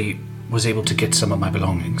actually was able to get some of my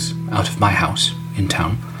belongings out of my house in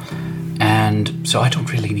town, and so I don't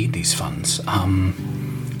really need these funds.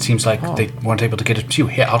 It seems like they weren't able to get it to you.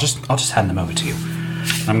 Here, I'll just hand them over to you.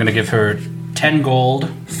 I'm gonna give her 10 gold,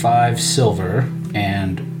 5 silver,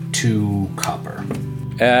 and 2 copper.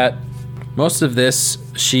 At most of this,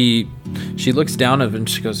 she looks down at it and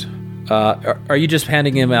she goes, are you just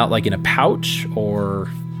handing him out like in a pouch or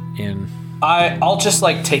in... I'll just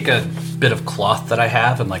like take a bit of cloth that I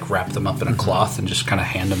have and like wrap them up in a cloth and just kind of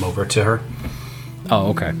hand them over to her. Oh,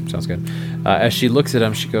 okay. Sounds good. As she looks at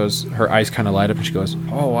him, she goes, her eyes kind of light up and she goes,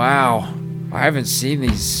 oh, wow. I haven't seen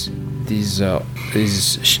these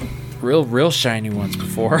real shiny ones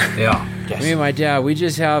before. Yeah. Yes. Me and my dad, we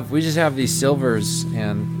just have these silvers,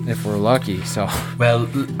 and if we're lucky, so. Well,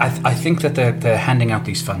 I think that they're handing out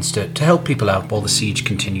these funds to help people out while the siege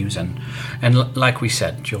continues, and like we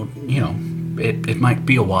said, it might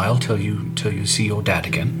be a while till you see your dad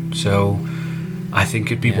again. So, I think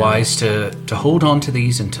it'd be wise to hold on to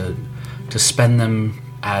these and to spend them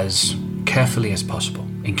as carefully as possible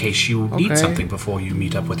in case you need something before you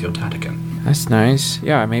meet up with your dad again. That's nice.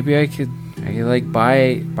 Yeah, maybe I could like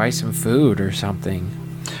buy some food or something.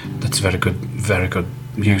 That's very good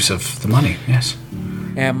use of the money. Yes.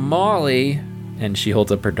 And Molly, and she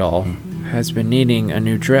holds up her doll, has been needing a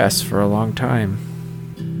new dress for a long time.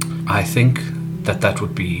 I think that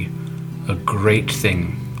would be a great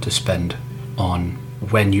thing to spend on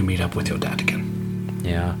when you meet up with your dad again.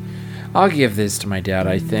 Yeah. I'll give this to my dad,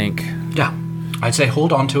 I think. Yeah. I'd say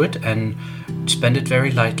hold on to it and spend it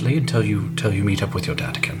very lightly until you meet up with your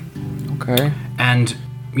dad again. Okay. And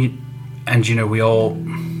you know, we all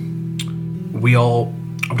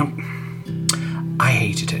I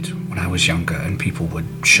hated it when I was younger and people would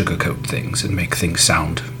sugarcoat things and make things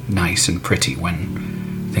sound nice and pretty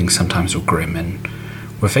when things sometimes were grim, and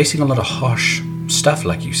we're facing a lot of harsh stuff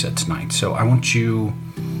like you said tonight. So I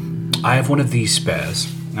have one of these spares.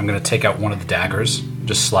 I'm going to take out one of the daggers,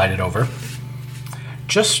 just slide it over,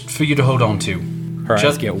 just for you to hold on to. Her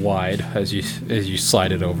eyes get wide as you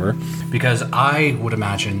slide it over. Because I would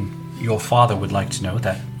imagine your father would like to know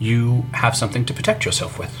that you have something to protect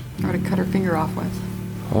yourself with. Or to cut her finger off with.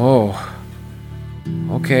 Oh.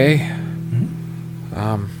 Okay.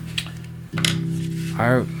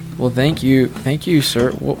 Well, thank you,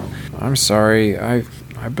 sir. Well, I'm sorry.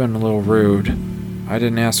 I've been a little rude. I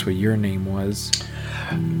didn't ask what your name was.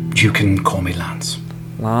 You can call me Lance.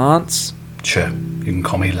 Lance? Sure, you can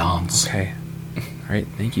call me Lance. Okay. All right.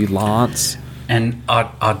 Thank you, Lance. And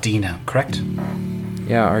Ardina, correct?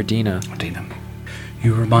 Yeah, Ardina. Ardina.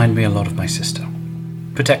 You remind me a lot of my sister.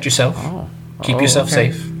 Protect yourself. Keep yourself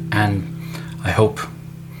safe. And I hope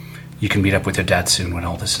you can meet up with your dad soon when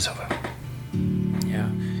all this is over. Yeah.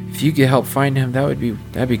 If you could help find him, that'd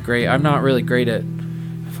be great. I'm not really great at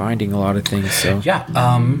finding a lot of things, so. Yeah,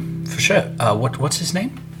 for sure. What's his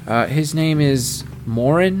name? His name is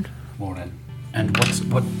Morin. Morin. And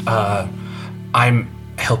I'm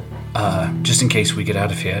help just in case we get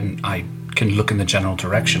out of here and I can look in the general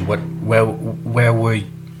direction. Where's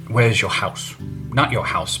your house? Not your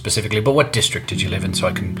house specifically, but what district did you live in, so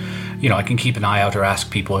I can keep an eye out or ask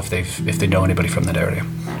people if they know anybody from that area.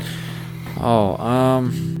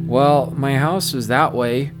 Well, my house was that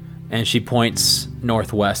way, and she points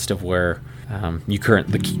northwest of where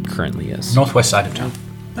the keep currently is. Northwest side of town.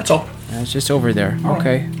 That's all. It's just over there. All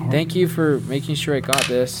okay. right. Thank you for making sure I got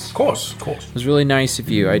this. Of course. It was really nice of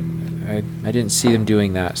you. I didn't see them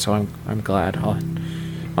doing that, so I'm glad.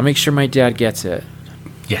 I'll make sure my dad gets it.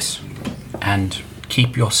 Yes. And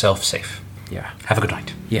keep yourself safe. Yeah. Have a good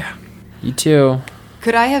night. Yeah. You too.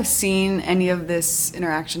 Could I have seen any of this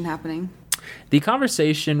interaction happening? The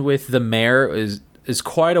conversation with the mayor is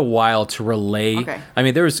quite a while to relay. Okay. I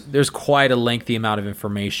mean, there's quite a lengthy amount of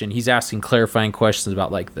information. He's asking clarifying questions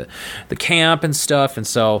about like the camp and stuff, and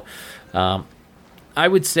so I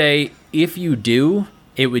would say if you do,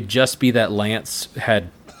 it would just be that Lance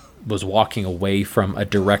was walking away from a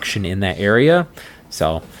direction in that area.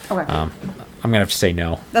 So Okay. I'm gonna have to say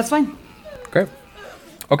no. That's fine. Great.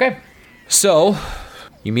 Okay. So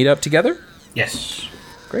you meet up together? Yes.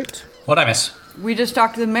 Great. What'd I miss? We just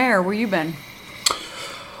talked to the mayor. Where you been?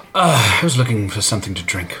 I was looking for something to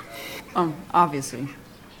drink. Obviously.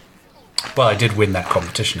 Well, I did win that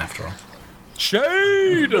competition after all.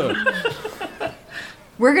 Shade!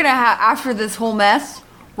 We're gonna have, after this whole mess,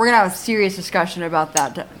 we're gonna have a serious discussion about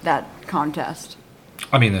that contest.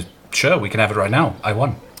 I mean, sure, we can have it right now. I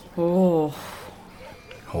won. Oh.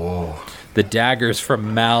 The daggers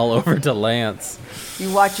from Mal over to Lance.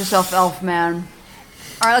 You watch yourself, elf man.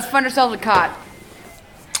 All right, let's find ourselves a cot.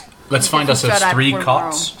 Let's find get some ourselves shut-eye 3 before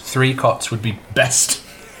cots. 3 cots would be best.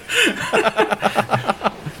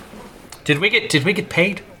 Did we get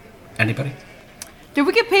paid? Anybody? Did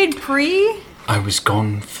we get paid pre? I was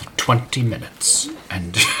gone for 20 minutes,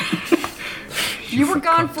 and You were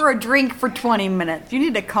gone for a drink for 20 minutes. You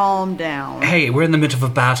need to calm down. hey, we're in the middle of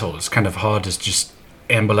a battle. It's kind of hard to just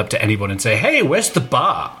amble up to anyone and say, "Hey, where's the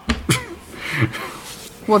bar?"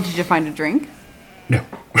 Well, did you find a drink? No.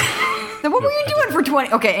 Then what were you doing for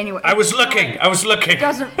 20? Okay, anyway. I was looking.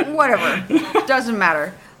 Whatever. Doesn't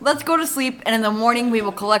matter. Let's go to sleep, and in the morning we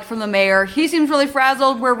will collect from the mayor. He seems really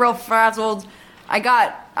frazzled. We're real frazzled. I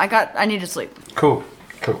need to sleep. Cool.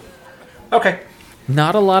 Okay.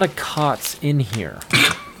 Not a lot of cots in here,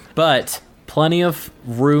 but plenty of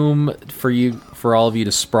room for all of you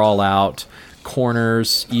to sprawl out.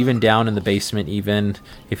 Corners, even down in the basement. Even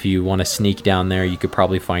if you want to sneak down there, you could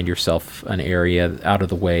probably find yourself an area out of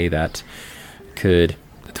the way that's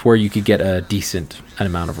where you could get a decent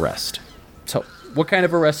amount of rest. So, what kind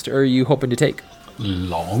of a rest are you hoping to take?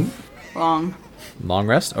 Long. Long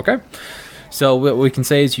rest? Okay. So what we can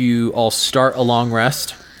say is you all start a long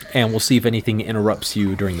rest, and we'll see if anything interrupts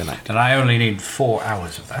you during the night. And I only need 4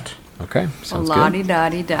 hours of that. Okay, sounds good.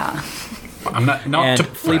 La-di-da-di-da. I'm not And to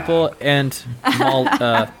Fleeple and Mal,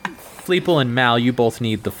 Fleeple and Mal, you both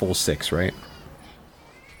need the full 6, right?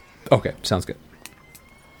 Okay, sounds good.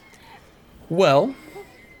 Well,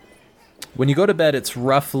 when you go to bed, it's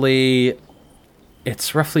roughly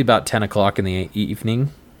about 10 o'clock in the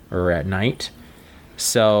evening or at night.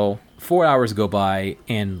 So 4 hours go by,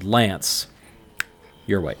 and Lance,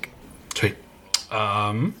 you're awake. Sweet.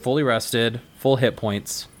 Fully rested, full hit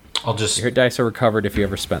points. I'll just... Your hit dice are recovered if you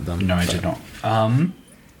ever spent them. No, I did not.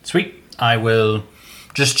 Sweet. I will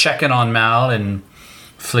just check in on Mal and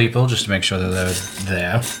Fleeple just to make sure that they're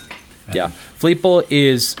there. Yeah. Fleeple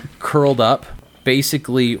is curled up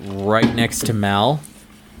basically right next to Mal,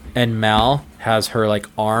 and Mal has her like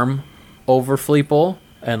arm over Fleeple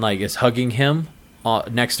and like is hugging him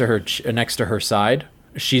next to her side.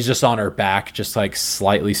 She's just on her back, just like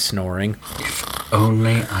slightly snoring. If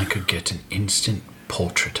only I could get an instant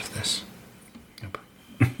portrait of this. Nope.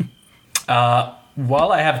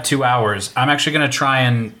 While I have 2 hours, I'm actually going to try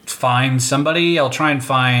and find somebody. I'll try and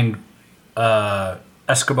find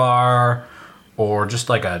Escobar or just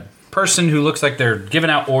like a person who looks like they're giving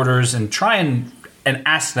out orders and try and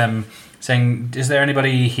ask them, saying, is there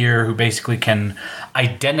anybody here who basically can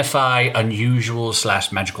identify unusual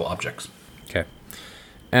 / magical objects? Okay.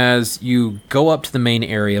 As you go up to the main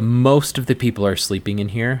area, most of the people are sleeping in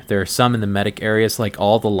here. There are some in the medic areas, like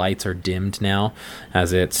all the lights are dimmed now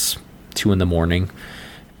as it's 2 a.m.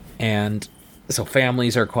 And so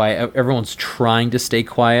families are quiet. Everyone's trying to stay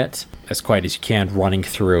quiet as you can, running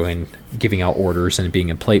through and giving out orders and being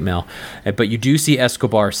in plate mail. But you do see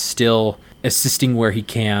Escobar still assisting where he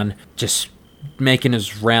can, just making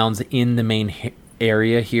his rounds in the main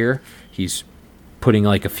area here. He's putting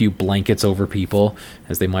like a few blankets over people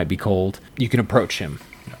as they might be cold. You can approach him.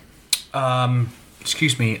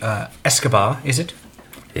 Excuse me, Escobar, is it?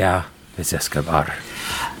 Yeah, it's Escobar.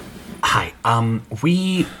 Hi.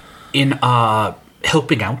 We, in our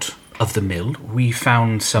helping out of the mill, we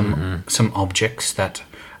found some objects that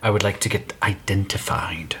I would like to get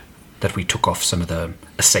identified, that we took off some of the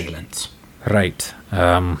assailants. Right.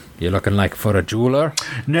 You're looking like for a jeweler?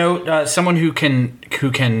 No, someone who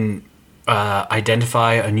can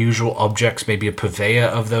identify unusual objects, maybe a purveyor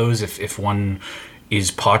of those, if one is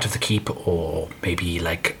part of the keep, or maybe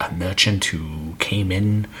like a merchant who came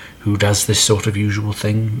in who does this sort of usual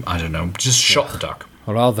thing. I don't know, just shot the duck.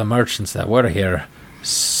 Well, all the merchants that were here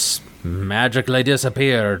magically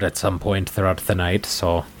disappeared at some point throughout the night,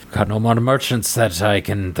 so got no more merchants that I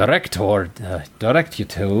can direct you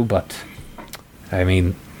to, but I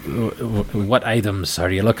mean, what items are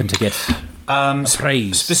you looking to get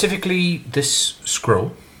appraised? Specifically this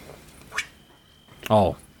scroll.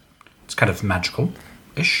 Oh. It's kind of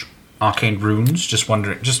magical-ish. Arcane runes, just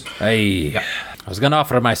wondering, I was going to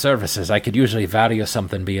offer my services. I could usually value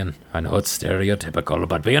something being, I know it's stereotypical,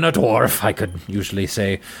 but being a dwarf, I could usually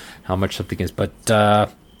say how much something is. But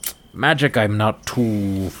magic, I'm not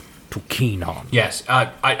too keen on. Yes,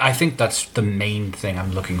 I think that's the main thing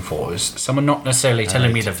I'm looking for, is someone not necessarily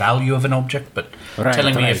telling me the value of an object, but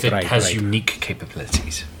telling me if it has unique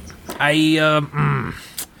capabilities.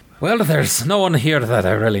 Well, there's no one here that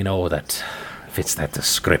I really know that fits that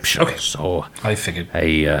description. Okay. So I figured.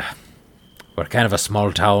 We're kind of a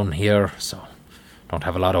small town here, so don't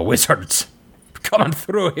have a lot of wizards coming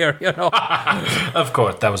through here, you know. Of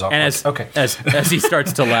course, that was awkward. And as he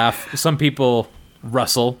starts to laugh, some people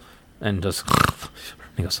rustle and just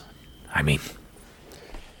he goes, I mean,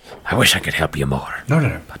 I wish I could help you more.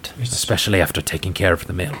 No. But especially after taking care of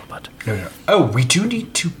the mill, but No. Oh, we do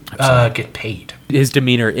need to get paid. his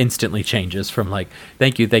demeanor instantly changes from like,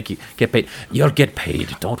 thank you, get paid. You'll get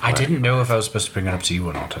paid, don't worry. I didn't know if I was supposed to bring it up to you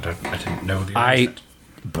or not. I didn't know the I answer.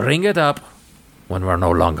 bring it up when we're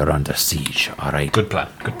no longer under siege, all right? Good plan.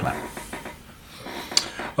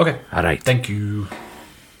 Okay. All right. Thank you.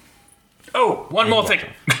 Oh, one more thing.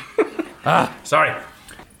 Sorry.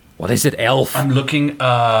 What is it, elf? I'm looking,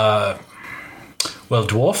 dwarf,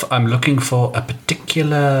 I'm looking for a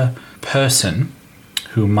particular person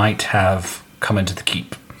who might have come into the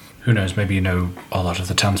keep. Who knows, maybe you know a lot of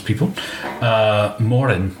the townspeople.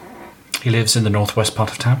 Morin. He lives in the northwest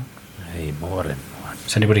part of town. Hey, Morin.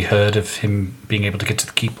 Has anybody heard of him being able to get to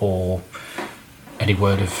the keep, or any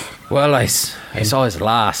word of... Well, I saw his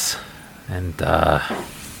lass, and I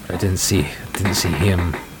didn't see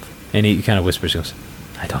him. And he kind of whispers, goes,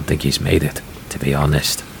 I don't think he's made it, to be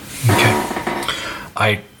honest. Okay.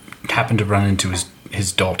 I happened to run into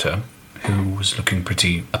his daughter, who was looking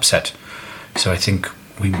pretty upset. So I think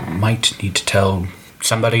we might need to tell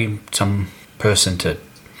some person to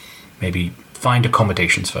maybe find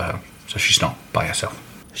accommodations for her, so she's not by herself.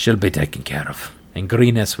 She'll be taken care of. In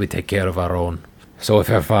Greenest, we take care of our own. So if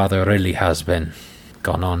her father really has been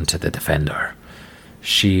gone on to the Defender,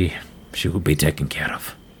 she will be taken care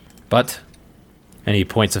of. But, and he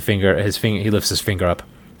points he lifts his finger up.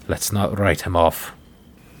 Let's not write him off.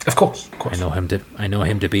 Of course. I know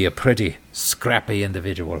him to be a pretty scrappy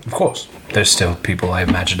individual. Of course. There's still people, I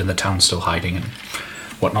imagine, in the town still hiding and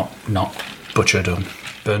whatnot. butchered or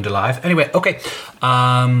burned alive. Anyway, okay.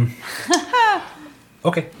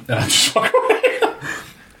 Okay. And I just walk away.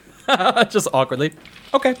 Just awkwardly.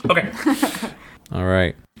 Okay. Okay. All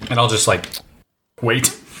right. And I'll just, like,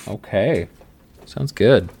 wait. Okay. Sounds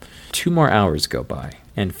good. 2 more hours go by,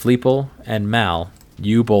 and Fleeple and Mal,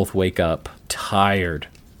 you both wake up tired.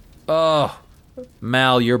 Oh,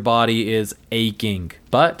 Mal, your body is aching,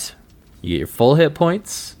 but you get your full hit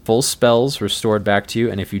points, full spells restored back to you,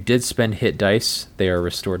 and if you did spend hit dice, they are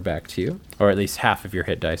restored back to you, or at least half of your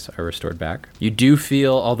hit dice are restored back. You do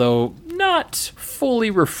feel, although not fully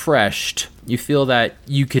refreshed, you feel that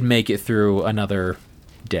you could make it through another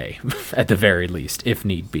day, at the very least, if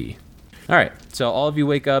need be. All right, so all of you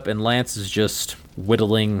wake up, and Lance is just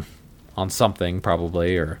whittling on something,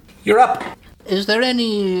 probably, or... You're up. Is there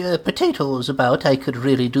any potatoes about I could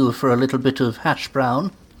really do for a little bit of hash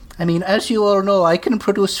brown? I mean, as you all know, I can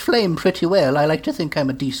produce flame pretty well. I like to think I'm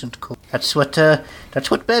a decent cook. That's what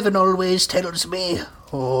Bevan always tells me.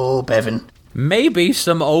 Oh, Bevan. Maybe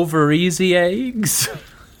some over-easy eggs?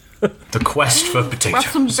 The quest for potatoes.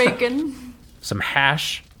 Some bacon. Some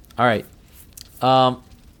hash? All right.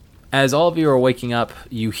 As all of you are waking up,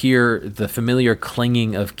 you hear the familiar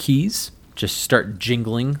clanging of keys just start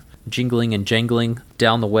jingling and jangling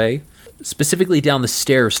down the way, specifically down the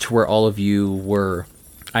stairs to where all of you were,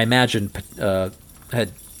 I imagine,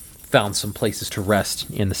 had found some places to rest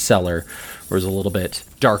in the cellar, where it was a little bit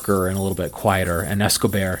darker and a little bit quieter. And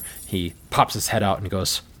Escobar, he pops his head out and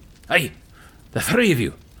goes, "Hey, the 3 of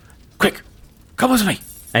you, quick, come with me!"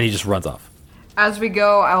 And he just runs off. As we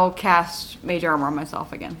go, I will cast Mage Armor on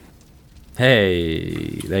myself again.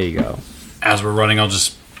 Hey, there you go. As we're running, I'll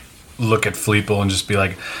just look at Fleeple and just be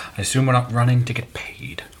like, I assume we're not running to get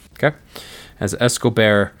paid. Okay. As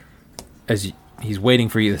Escobar, as he's waiting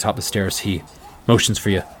for you at the top of the stairs, he motions for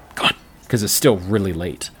you. Come on, because it's still really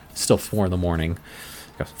late. It's still 4 a.m. He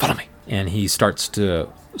goes, follow me. And he starts to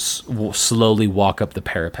slowly walk up the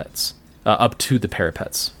parapets, up to the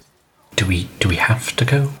parapets. Do we have to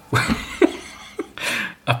go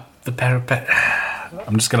up the parapet?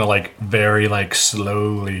 I'm just gonna very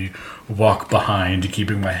slowly walk behind,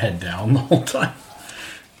 keeping my head down the whole time.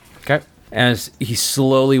 Okay. As he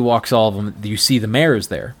slowly walks all of them, you see the mayor is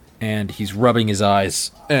there, and he's rubbing his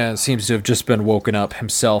eyes and seems to have just been woken up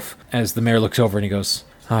himself. As the mayor looks over and he goes,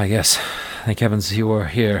 "Ah, yes, thank heavens you were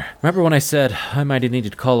here. Remember when I said I might have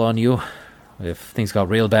needed to call on you if things got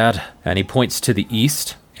real bad?" And he points to the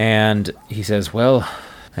east, and he says, "Well,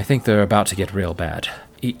 I think they're about to get real bad."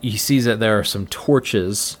 He sees that there are some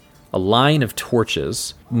torches, a line of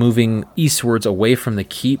torches, moving eastwards away from the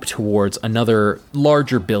keep towards another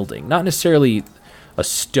larger building. Not necessarily a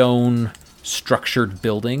stone-structured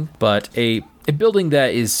building, but a building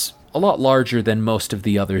that is a lot larger than most of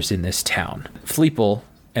the others in this town. Fleeple,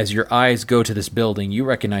 as your eyes go to this building, you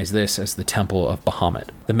recognize this as the Temple of Bahamut.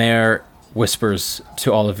 The mayor whispers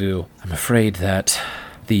to all of you, "I'm afraid that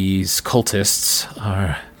these cultists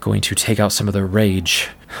are going to take out some of their rage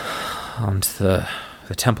onto the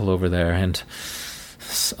temple over there and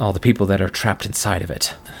all the people that are trapped inside of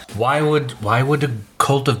it." Why would a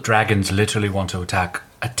cult of dragons literally want to attack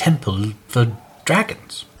a temple for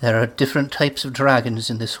dragons? There are different types of dragons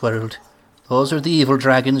in this world. Those are the evil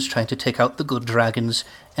dragons trying to take out the good dragons,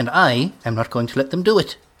 and I am not going to let them do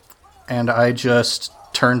it. And I just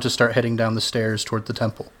turn to start heading down the stairs toward the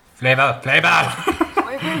temple. Flavor!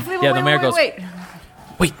 Yeah, the mayor goes, wait.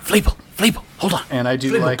 "Wait, Fleeple, hold on." And I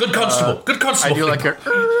do Fleeple, good constable. I do like a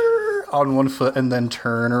on one foot and then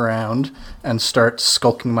turn around and start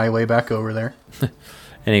skulking my way back over there.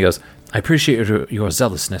 And he goes, "I appreciate your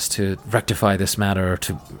zealousness to rectify this matter,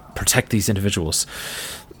 to protect these individuals.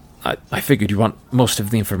 I figured you want most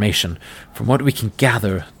of the information. From what we can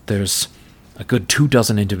gather, there's a good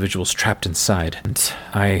 24 individuals trapped inside. And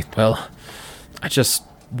I just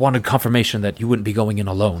wanted confirmation that you wouldn't be going in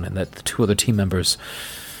alone and that the 2 other team members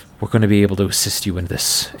were going to be able to assist you in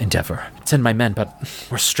this endeavor. Send my men, but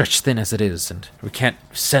we're stretched thin as it is, and we can't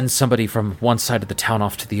send somebody from one side of the town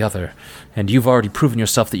off to the other. And you've already proven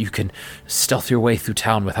yourself that you can stealth your way through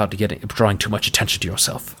town without drawing too much attention to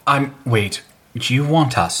yourself." Wait, you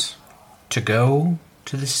want us to go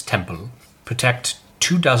to this temple, protect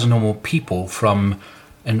 24 or more people from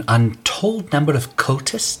an untold number of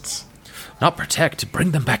cultists? Not protect,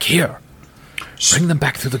 bring them back here. Bring them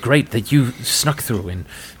back through the grate that you snuck through and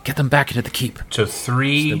get them back into the keep. So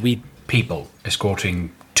 3 people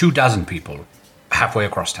escorting 24 people halfway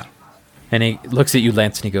across town. And he looks at you,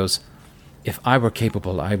 Lance, and he goes, "If I were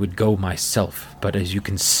capable, I would go myself. But as you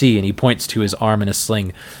can see," and he points to his arm in a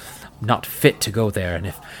sling, "I'm not fit to go there.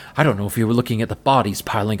 And I don't know if you were looking at the bodies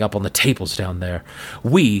piling up on the tables down there.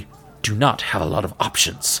 We do not have a lot of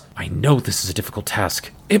options. I know this is a difficult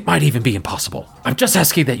task. It might even be impossible. I'm just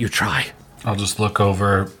asking that you try. I'll just look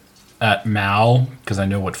over at Mal, because I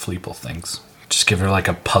know what Fleeple thinks. Just give her like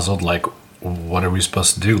a puzzled, like, what are we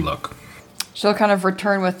supposed to do look. She'll kind of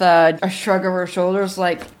return with a shrug of her shoulders,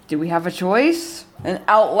 like, do we have a choice? And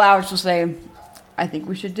out loud she'll say, I think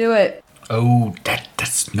we should do it. Oh,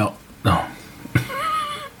 that's no.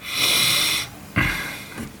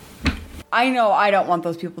 I know I don't want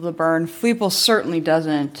those people to burn. Fleeple certainly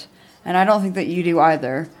doesn't. And I don't think that you do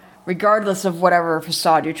either. Regardless of whatever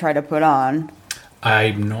facade you try to put on.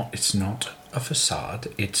 It's not a facade.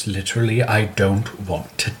 It's literally, I don't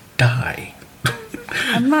want to die.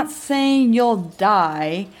 I'm not saying you'll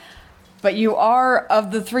die, but you are,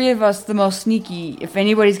 of the three of us, the most sneaky. If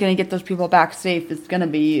anybody's going to get those people back safe, it's going to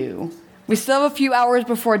be you. We still have a few hours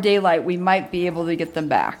before daylight. We might be able to get them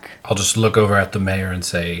back. I'll just look over at the mayor and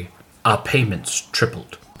say, our payments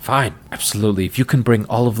tripled. Fine, absolutely. If you can bring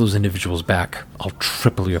all of those individuals back, I'll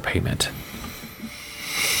triple your payment.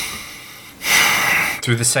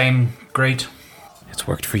 Through the same grate? It's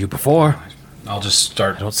worked for you before. I'll just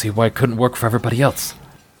start. I don't see why it couldn't work for everybody else.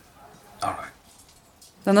 All right.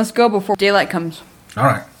 Then let's go before daylight comes. All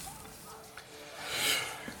right.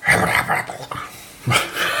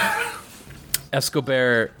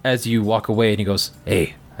 Escobar, as you walk away, and he goes,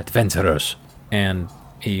 "Hey, adventurers," and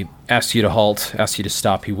he asks you to halt, asks you to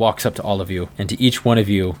stop. He walks up to all of you, and to each one of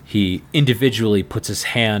you, he individually puts his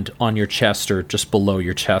hand on your chest or just below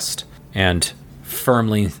your chest, and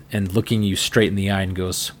firmly and looking you straight in the eye and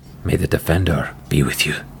goes, "May the defender be with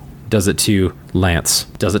you." Does it to Lance,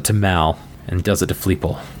 does it to Mal, and does it to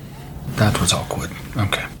Fleeple. That was awkward.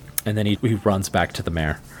 Okay. And then he runs back to the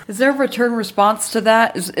mayor. Is there a return response to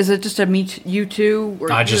that? Is it just a meet you two or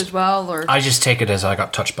you as well? Or I just take it as I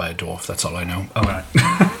got touched by a dwarf. That's all I know. All right.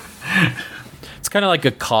 It's kind of like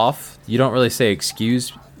a cough. You don't really say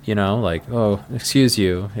excuse, like, oh, excuse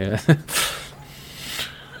you. Yeah.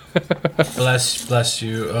 Bless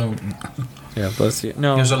you. Oh. Yeah, bless you.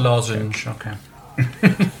 No. Here's a lozenge. Okay.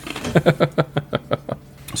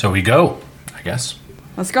 So we go, I guess.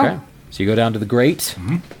 Let's go. Okay. So you go down to the grate.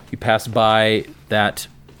 Mm-hmm. You pass by that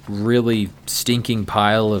really stinking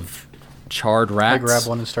pile of charred rats. I grab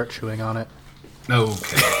one and start chewing on it.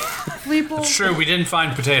 Okay. Fleeple. It's true, we didn't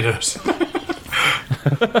find potatoes.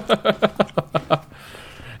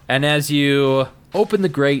 And as you open the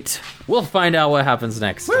grate, we'll find out what happens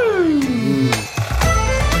next.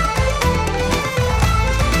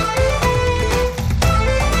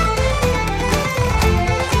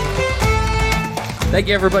 Thank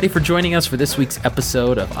you, everybody, for joining us for this week's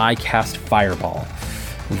episode of I Cast Fireball.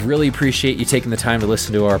 We really appreciate you taking the time to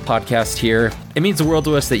listen to our podcast here. It means the world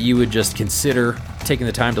to us that you would just consider taking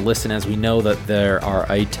the time to listen, as we know that there are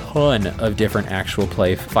a ton of different actual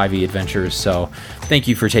play 5e adventures, so thank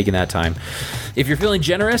you for taking that time. If you're feeling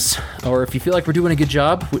generous, or if you feel like we're doing a good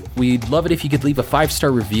job, we'd love it if you could leave a 5-star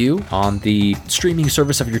review on the streaming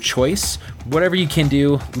service of your choice. Whatever you can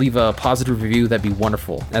do, leave a positive review, that'd be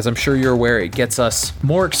wonderful. As I'm sure you're aware, it gets us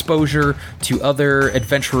more exposure to other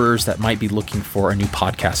adventurers that might be looking for a new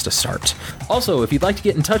podcast to start. Also, if you'd like to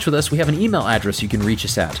get in touch with us, we have an email address you can reach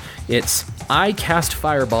us at. It's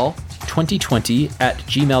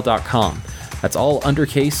icastfireball2020@gmail.com. That's all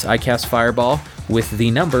undercase, icastfireball, with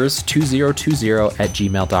the numbers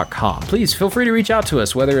 2020@gmail.com. Please feel free to reach out to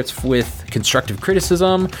us, whether it's with constructive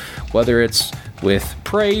criticism, whether it's with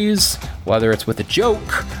praise, whether it's with a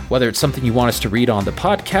joke, whether it's something you want us to read on the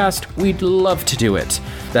podcast. We'd love to do it.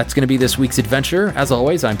 That's going to be this week's adventure. As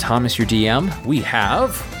always, I'm Thomas, your DM. We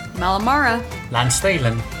have Malamara. Lance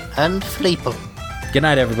Thalen. And Fleeple. Good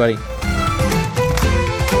night, everybody.